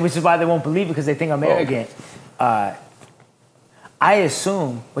opposite, which is why they won't believe it, because they think I'm arrogant. I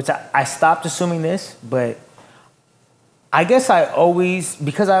assume, which I stopped assuming this, but I guess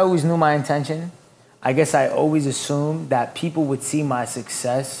because I always knew my intention, I guess I always assumed that people would see my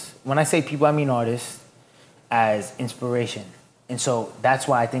success, when I say people, I mean artists, as inspiration. And so that's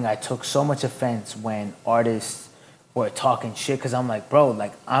why I think I took so much offense when artists were talking shit, because I'm like, bro,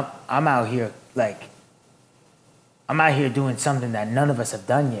 like, I'm out here, like, I'm out here doing something that none of us have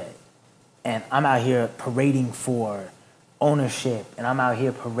done yet. And I'm out here parading for ownership, and I'm out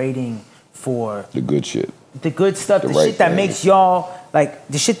here parading for the good shit. The good stuff, the right shit that things. makes y'all, like,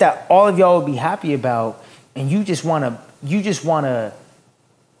 the shit that all of y'all would be happy about, and you just wanna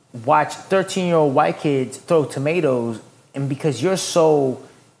watch 13-year-old white kids throw tomatoes, and because you're so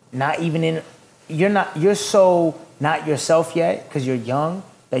you're so not yourself yet, because you're young,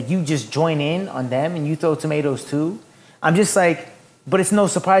 that you just join in on them and you throw tomatoes too. I'm just like, but it's no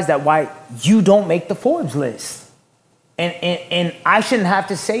surprise that why you don't make the Forbes list. And I shouldn't have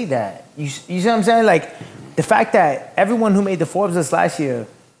to say that. You see what I'm saying? Like, the fact that everyone who made the Forbes list last year,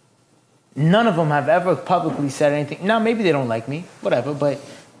 none of them have ever publicly said anything. Now, maybe they don't like me, whatever, but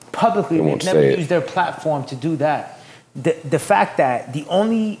publicly they've never used their platform to do that. The fact that the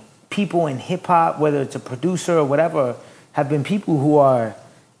only people in hip-hop, whether it's a producer or whatever, have been people who are,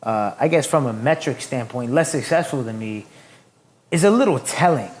 I guess from a metric standpoint, less successful than me, is a little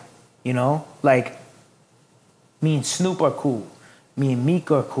telling, you know? Like, me and Snoop are cool. Me and Meek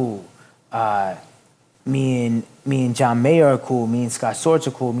are cool. Me and John Mayer are cool. Me and Scott Storch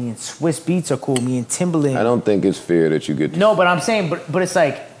are cool. Me and Swiss Beats are cool. Me and Timbaland. I don't think it's fair that you get... No, but I'm saying, but it's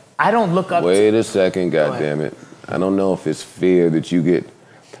like, I don't look up Wait a second, goddammit. I don't know if it's fair that you get...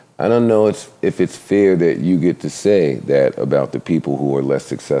 I don't know if it's fair that you get to say that about the people who are less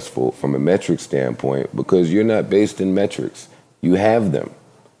successful from a metric standpoint, because you're not based in metrics. You have them.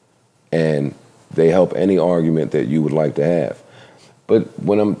 And they help any argument that you would like to have. But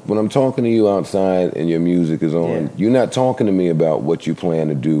when I'm talking to you outside and your music is on, you're not talking to me about what you plan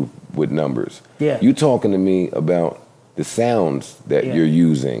to do with numbers. Yeah. You're talking to me about the sounds that you're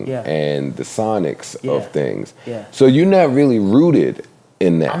using and the sonics of things. Yeah. So you're not really rooted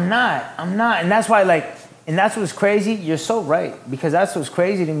in that. I'm not. And that's why, like, and that's what's crazy. You're so right. Because that's what's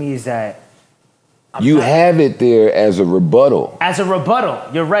crazy to me is that you have it there as a rebuttal. As a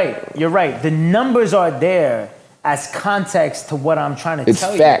rebuttal. You're right. You're right. The numbers are there as context to what I'm trying to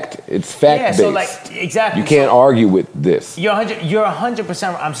tell you. It's fact-based. So, like, exactly. You can't argue with this. You're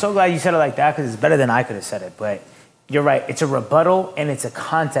 100%. I'm so glad you said it like that, because it's better than I could have said it. But you're right. It's a rebuttal and it's a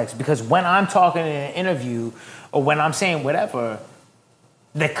context. Because when I'm talking in an interview or when I'm saying whatever,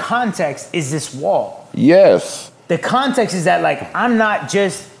 the context is this wall. Yes. The context is that, like, I'm not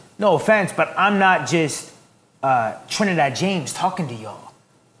just, no offense, but I'm not just Trinidad James talking to y'all.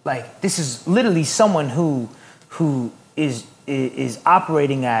 Like, this is literally someone who is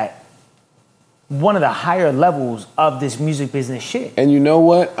operating at one of the higher levels of this music business shit. And you know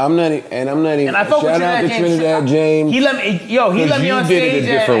what? I'm not even. And I fuck with shout out to Trinidad James. He let me on stage. He did it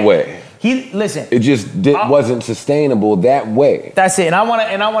a different way. It just wasn't sustainable that way. That's it. And I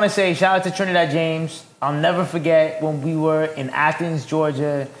want to say shout out to Trinidad James. I'll never forget when we were in Athens,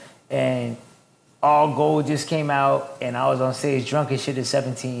 Georgia, and All Gold just came out, and I was on stage drunk as shit at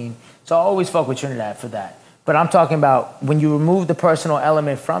 17. So I always fuck with Trinidad for that. But I'm talking about when you remove the personal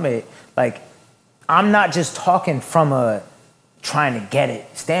element from it, like, I'm not just talking from a trying to get it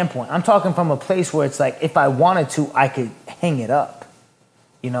standpoint. I'm talking from a place where it's like, if I wanted to, I could hang it up,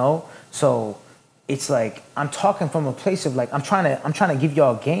 you know? So it's like, I'm talking from a place of like, I'm trying to give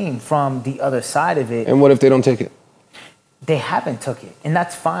y'all game from the other side of it. And what if they don't take it? They haven't took it, and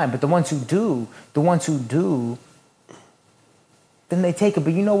that's fine. But the ones who do, then they take it.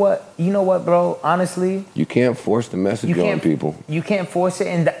 But you know what, bro? Honestly, you can't force the message on people. You can't force it,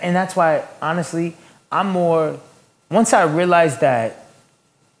 and that's why, honestly, once I realized that,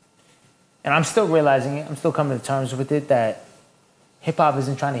 and I'm still realizing it, I'm still coming to terms with it, that hip-hop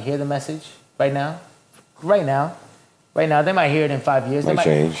isn't trying to hear the message right now. Right now. They might hear it in 5 years.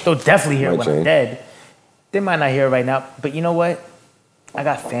 They'll definitely hear it when I'm dead. They might not hear it right now. But you know what? I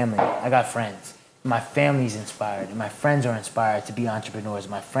got family. I got friends. My family's inspired, and my friends are inspired to be entrepreneurs.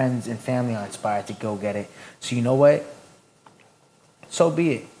 My friends and family are inspired to go get it. So you know what? So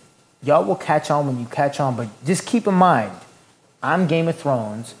be it. Y'all will catch on when you catch on, but just keep in mind, I'm Game of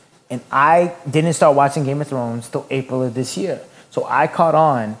Thrones, and I didn't start watching Game of Thrones till April of this year. So I caught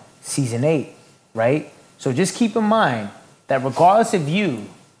on season 8, right? So just keep in mind that regardless of you,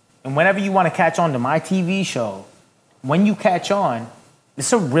 and whenever you want to catch on to my TV show, when you catch on,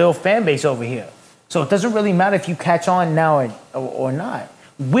 it's a real fan base over here. So it doesn't really matter if you catch on now or not.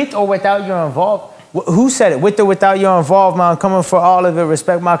 With or without you're involved. Who said it? With or without you're involved, man. I'm coming for all of it.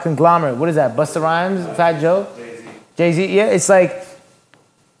 Respect my conglomerate. What is that? Busta Rhymes? Fat Joe? Jay-Z, yeah, it's like,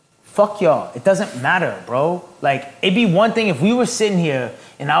 fuck y'all. It doesn't matter, bro. Like, it'd be one thing if we were sitting here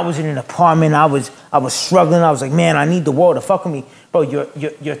and I was in an apartment, I was struggling, I was like, man, I need the world to fuck with me. Bro,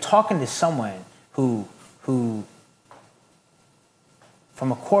 you're talking to someone who from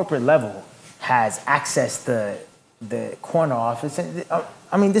a corporate level has access to the corner office. And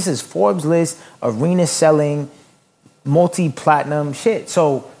I mean, this is Forbes list, arena selling, multi-platinum shit.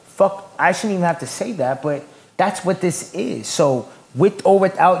 So fuck, I shouldn't even have to say that, but that's what this is. So with or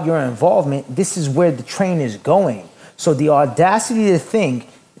without your involvement, this is where the train is going. So the audacity to think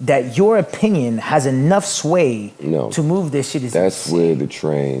that your opinion has enough sway to move this shit is that's insane. where the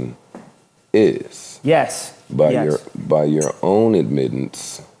train is. Yes. By your own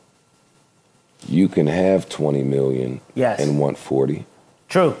admittance, you can have 20 million and want 40.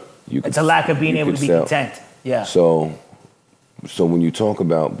 True. It's a lack of being able to be content. Yeah. So when you talk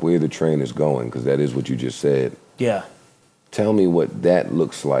about where the train is going, because that is what you just said. Yeah. Tell me what that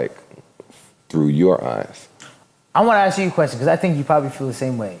looks like through your eyes. I want to ask you a question because I think you probably feel the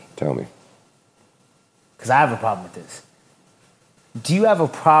same way. Tell me. Because I have a problem with this. Do you have a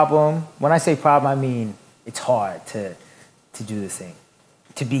problem? When I say problem, I mean it's hard to do this thing,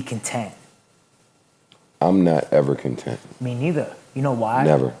 to be content. I'm not ever content. Me neither. You know why?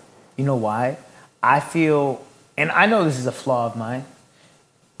 Never. You know why? I feel, and I know this is a flaw of mine,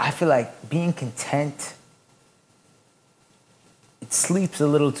 I feel like being content, it sleeps a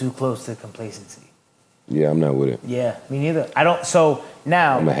little too close to complacency. Yeah, I'm not with it. Yeah, me neither. I don't, so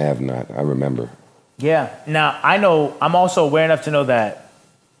now. I'm a have-not, I remember. Yeah, now I know, I'm also aware enough to know that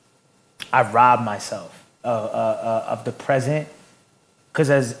I've robbed myself of the present. Because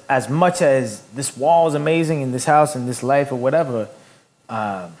as much as this wall is amazing in this house and this life or whatever,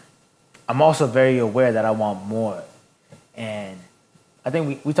 I'm also very aware that I want more. And I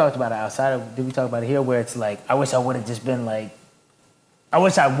think we talked about it outside of, did we talk about it here, where it's like, I wish I would have just been like, I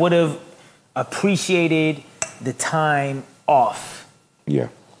wish I would have appreciated the time off. Yeah.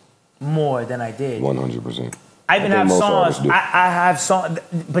 More than I did. 100%. I even have songs. I have songs,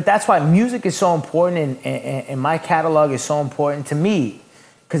 but that's why music is so important, and my catalog is so important to me,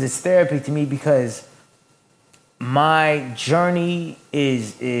 because it's therapy to me. Because my journey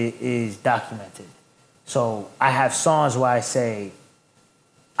is documented. So I have songs where I say,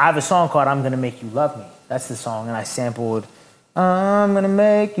 I have a song called "I'm Gonna Make You Love Me." That's the song, and I sampled "I'm Gonna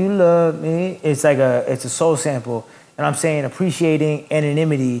Make You Love Me." It's like it's a soul sample, and I'm saying appreciating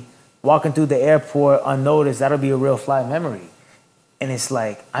anonymity. Walking through the airport unnoticed, that'll be a real fly memory. And it's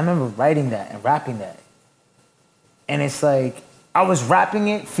like, I remember writing that and rapping that. And it's like, I was rapping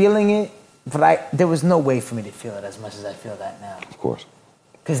it, feeling it, but there was no way for me to feel it as much as I feel that now. Of course.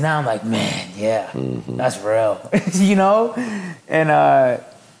 Because now I'm like, man, yeah, that's real, you know? And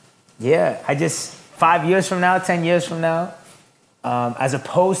yeah, I just, 5 years from now, 10 years from now, as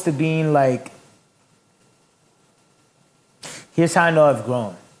opposed to being like, here's how I know I've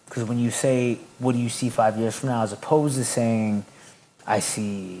grown. Because when you say, what do you see 5 years from now, as opposed to saying, I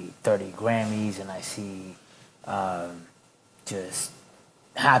see 30 Grammys and I see just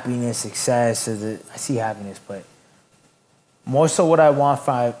happiness, success. I see happiness, but more so what I want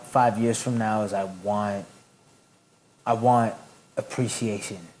five years from now is I want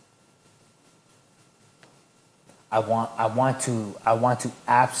appreciation. I want to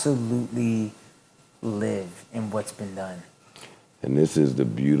absolutely live in what's been done. And this is the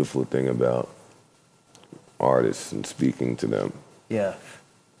beautiful thing about artists and speaking to them. Yeah.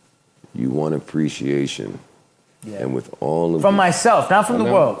 You want appreciation. Yeah. And with all of from myself, not from the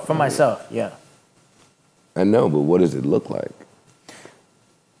world, from myself. Yeah. I know, but what does it look like?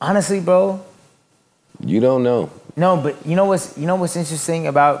 Honestly, bro. You don't know. No, but you know what's interesting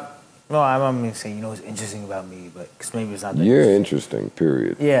about, no, I'm not gonna say you know what's interesting about me, but because maybe it's not that You're interesting,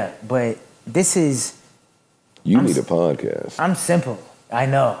 period. Yeah, but this is, you need a podcast. I'm simple. I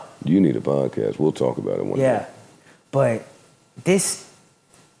know. You need a podcast. We'll talk about it one day. Yeah. But this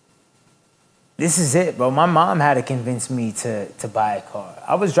is it, bro. My mom had to convince me to buy a car.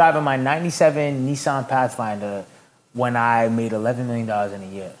 I was driving my 97 Nissan Pathfinder when I made $11 million in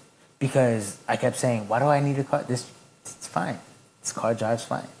a year. Because I kept saying, why do I need a car? It's fine. This car drives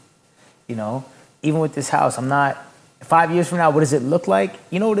fine. You know? Even with this house, I'm not, 5 years from now, what does it look like?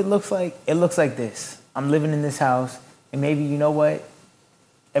 You know what it looks like? It looks like this. I'm living in this house, and maybe, you know what?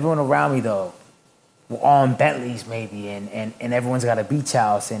 Everyone around me, though, we're all in Bentleys, maybe, and everyone's got a beach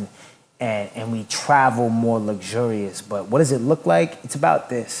house, and we travel more luxurious. But what does it look like? It's about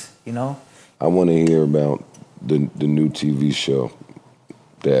this, you know? I want to hear about the new TV show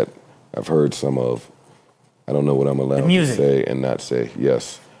that I've heard some of. I don't know what I'm allowed to say and not say.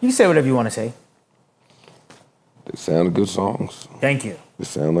 Yes. You can say whatever you want to say. They sounded good songs. Thank you. They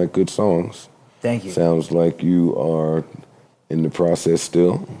sound like good songs. Thank you. Sounds like you are in the process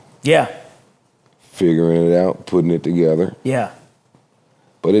still. Yeah. Figuring it out, putting it together. Yeah.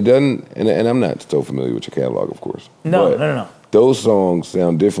 But it doesn't, and I'm not so familiar with your catalog, of course. No. Those songs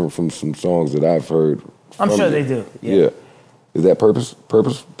sound different from some songs that I've heard. I'm sure they do. Yeah. Is that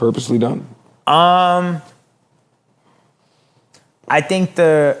purposely done? I think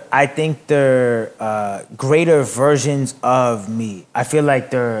they're greater versions of me. I feel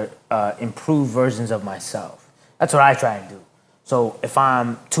like they're improved versions of myself. That's what I try and do. So if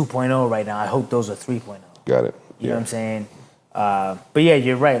I'm 2.0 right now, I hope those are 3.0. Got it. You know what I'm saying? But yeah,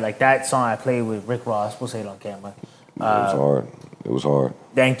 you're right. Like that song I played with Rick Ross, we'll say it on camera. It was hard.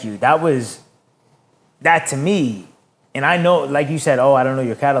 Thank you. That to me, and I know, like you said, I don't know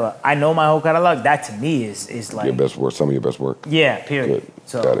your catalog. I know my whole catalog. That to me is like your best work, some of your best work. Yeah, period. Good.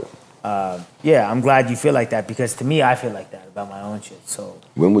 So, got it. Yeah, I'm glad you feel like that because to me, I feel like that about my own shit. So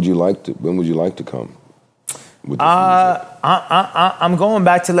when would you like to come? With this I'm going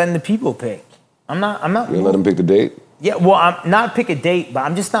back to letting the people pick. I'm not. You gonna let them pick the date? Yeah, well, I'm not pick a date, but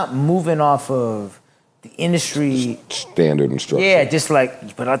I'm just not moving off of the industry standard and structure. Yeah, just like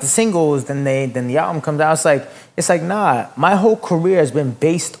you put out the singles, then the album comes out. It's like nah. My whole career has been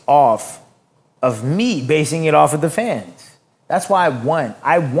based off of me basing it off of the fans. That's why I won.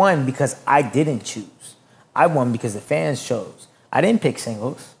 I won because I didn't choose. I won because the fans chose. I didn't pick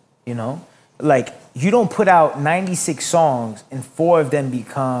singles. You know, like you don't put out 96 songs and 4 of them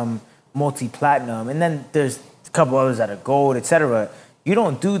become multi-platinum, and then there's a couple others that are gold, etc. You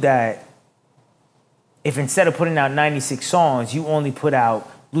don't do that if instead of putting out 96 songs, you only put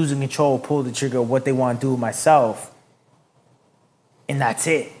out Losing Control, Pull the Trigger, What They Want to Do with Myself, and that's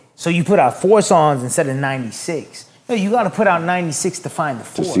it. So you put out 4 songs instead of 96. No, you got to put out 96 to find the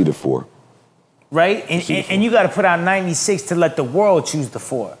 4. To see the 4. Right? And you got to put out 96 to let the world choose the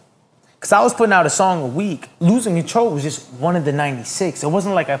 4. Because I was putting out a song a week. Losing Control was just one of the 96. It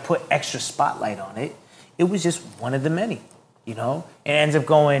wasn't like I put extra spotlight on it. It was just one of the many. You know, it ends up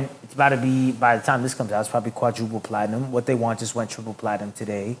going, it's about to be, by the time this comes out, it's probably quadruple platinum. What They Want just went triple platinum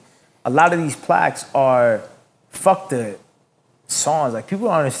today. A lot of these plaques are, fuck the songs. Like, people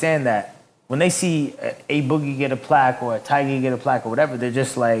don't understand that when they see a Boogie get a plaque or a Tiger get a plaque or whatever, they're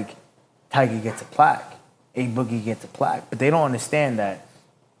just like, Tiger gets a plaque, A Boogie gets a plaque. But they don't understand that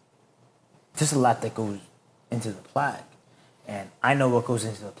there's a lot that goes into the plaque. And I know what goes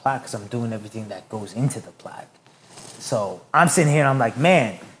into the plaque because I'm doing everything that goes into the plaque. So I'm sitting here and I'm like,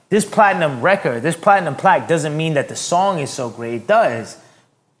 man, this platinum record, this platinum plaque doesn't mean that the song is so great. It does.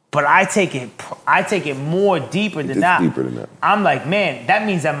 But I take it more deeper than that. Deeper than that. I'm like, man, that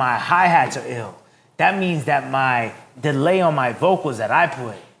means that my hi-hats are ill. That means that my delay on my vocals that I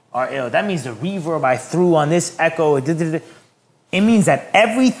put are ill. That means the reverb I threw on this echo. It means that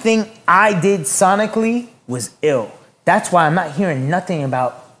everything I did sonically was ill. That's why I'm not hearing nothing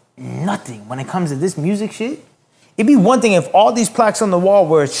about nothing when it comes to this music shit. It'd be one thing if all these plaques on the wall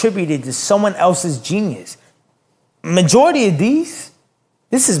were attributed to someone else's genius. Majority of these,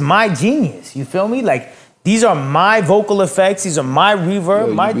 this is my genius. You feel me? Like, these are my vocal effects. These are my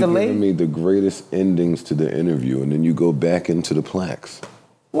reverb, my delay. You giving me the greatest endings to the interview, and then you go back into the plaques.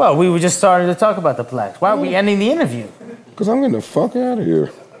 Well, we were just starting to talk about the plaques. Why are we ending the interview? Because I'm getting the fuck out of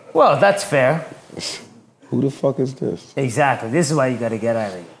here. Well, that's fair. Who the fuck is this? Exactly. This is why you got to get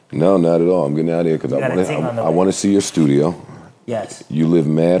out of here. No, not at all. I'm getting out of here because I want to see your studio. Yes. You live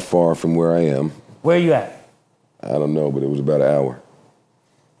mad far from where I am. Where are you at? I don't know, but it was about an hour.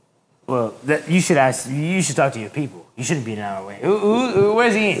 Well, you should talk to your people. You shouldn't be an hour away.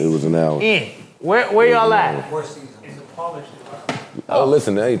 Where's Ian? It was an hour. Ian, where y'all at? Oh,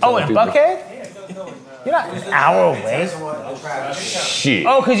 listen, now you in Buckhead? You're not an hour away. Shit.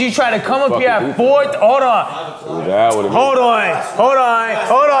 Oh, because you try to come up here at 4th. Hold on. Hold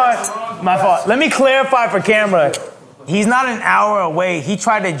on. My fault. Let me clarify for camera. He's not an hour away. He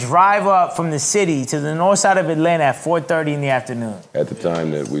tried to drive up from the city to the north side of Atlanta at 4:30 in the afternoon. At the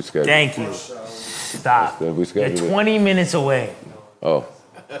time that we scheduled. Thank you. Stop. You're 20 minutes away. Oh,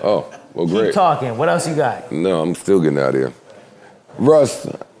 well, great. Keep talking. What else you got? No, I'm still getting out of here. Talk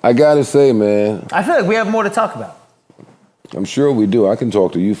I gotta say, man. I feel like we have more to talk about. I'm sure we do. I can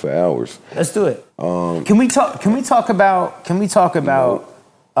talk to you for hours. Let's do it. Can we talk about?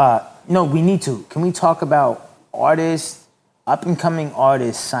 No, we need to. Can we talk about artists, up and coming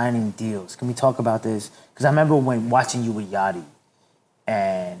artists signing deals? Can we talk about this? Because I remember when watching you with Yachty,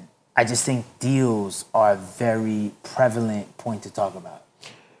 and I just think deals are a very prevalent point to talk about.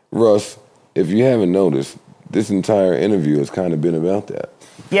 Russ, if you haven't noticed, this entire interview has kind of been about that.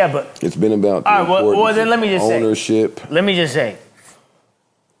 Yeah, but it's been about all right. Well, then let me just ownership. Let me just say,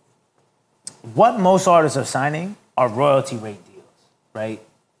 what most artists are signing are royalty rate deals, right?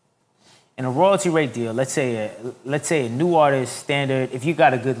 In a royalty rate deal, let's say a new artist standard. If you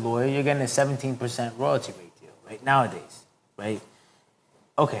got a good lawyer, you're getting a 17% royalty rate deal, right? Nowadays, right?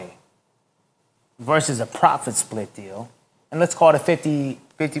 Okay. Versus a profit split deal, and let's call it a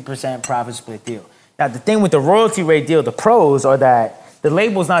 50% profit split deal. Now, the thing with the royalty rate deal, the pros are that the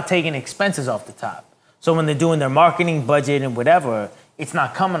label's not taking expenses off the top. So when they're doing their marketing budget and whatever, it's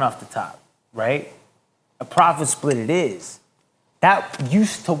not coming off the top, right? A profit split it is. That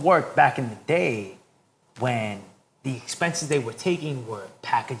used to work back in the day when the expenses they were taking were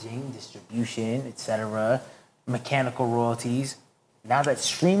packaging, distribution, etc., mechanical royalties. Now that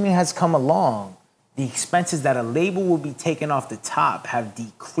streaming has come along, the expenses that a label will be taking off the top have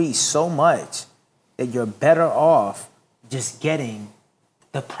decreased so much that you're better off just getting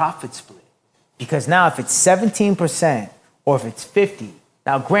the profit split. Because now if it's 17% or if it's 50%,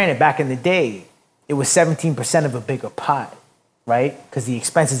 now granted, back in the day, it was 17% of a bigger pot, right? Because the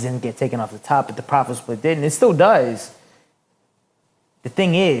expenses didn't get taken off the top, but the profit split did, and it still does. The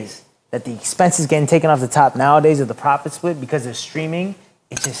thing is that the expenses getting taken off the top nowadays of the profit split, because of streaming,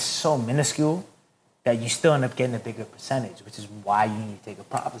 it's just so minuscule that you still end up getting a bigger percentage, which is why you need to take a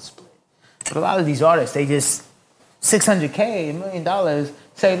profit split. But a lot of these artists, they just, $600K, $1 million,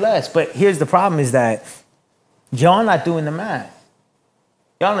 say less. But here's the problem is that y'all not doing the math.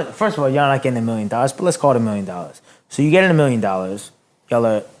 First of all, y'all not getting $1 million, but let's call it $1 million. So you get $1 million, y'all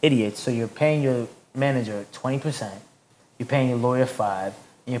are idiots, so you're paying your manager 20%, you're paying your lawyer 5%, and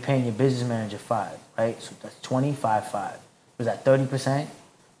you're paying your business manager 5%, right? So that's 25, 5. Was that 30%?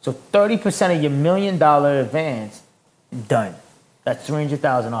 So 30% of your $1 million advance, done. That's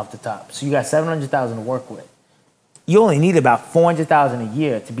 $300,000 off the top. So you got $700,000 to work with. You only need about $400,000 a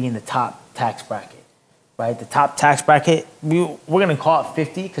year to be in the top tax bracket, right? The top tax bracket, we're gonna call it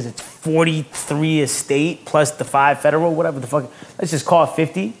 50 because it's 43 estate plus the 5 federal, whatever the fuck. Let's just call it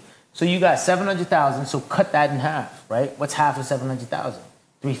 50. So you got $700,000. So cut that in half, right? What's half of $700,000?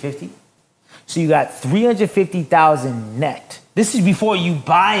 $350. So you got $350,000 net. This is before you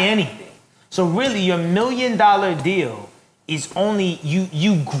buy anything. So really, your $1 million deal is only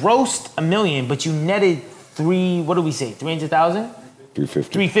you grossed $1 million, but you netted what do we say? 300,000?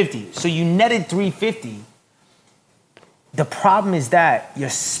 350. 350. So you netted 350. The problem is that you're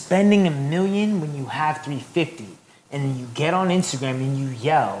spending $1 million when you have 350, and you get on Instagram and you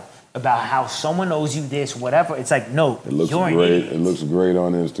yell about how someone owes you this, whatever. It's like, no, you're an idiot. It looks great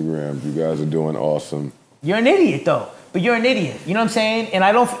on Instagram. You guys are doing awesome. You're an idiot, though. But you're an idiot. You know what I'm saying?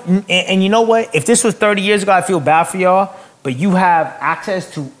 And you know what? If this was 30 years ago, I feel bad for y'all. But you have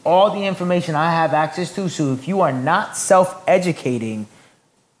access to all the information I have access to. So if you are not self-educating,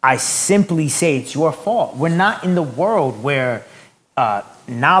 I simply say it's your fault. We're not in the world where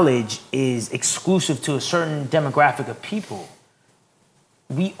knowledge is exclusive to a certain demographic of people.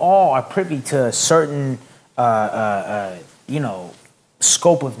 We all are privy to a certain,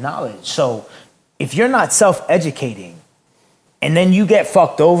 scope of knowledge. So if you're not self-educating and then you get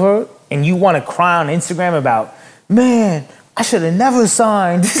fucked over and you want to cry on Instagram about, man, I should have never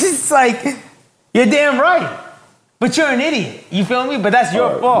signed. It's like, you're damn right. But you're an idiot. You feel me? But that's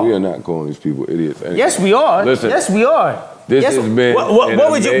your fault. We are not calling these people idiots. Anyway. Yes, we are. Listen, yes, we are. This has been.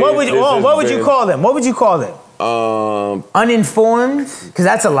 What would you call them? What would you call them? Uninformed? Because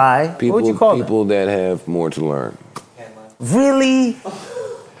that's a lie. What would you call them? People that have more to learn. Really?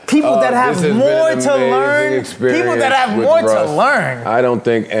 People that have more to learn. People that have more to learn. I don't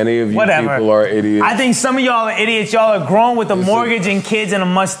think any of you people are idiots. I think some of y'all are idiots. Y'all are grown with a mortgage and kids and a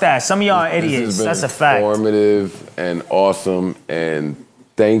mustache. Some of y'all are idiots. That's a fact. Informative and awesome, and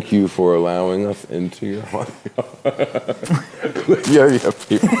thank you for allowing us into your heart. yeah,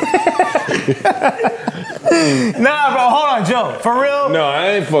 people. Nah, bro, hold on, Joe. For real? No,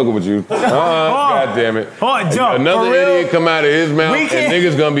 I ain't fucking with you. God damn it. Hold on, Joe. Another idiot come out of his mouth, and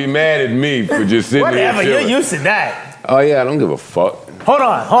niggas gonna be mad at me for just sitting here. Whatever, you're used to that. Oh yeah, I don't give a fuck. Hold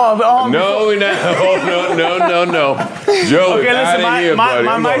on. No, we're not. Oh, no. Joe, okay, listen, out of here, buddy.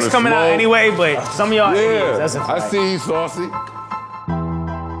 my mic's coming out anyway, but some of y'all idiots. That's a fact. I see you, Saucy.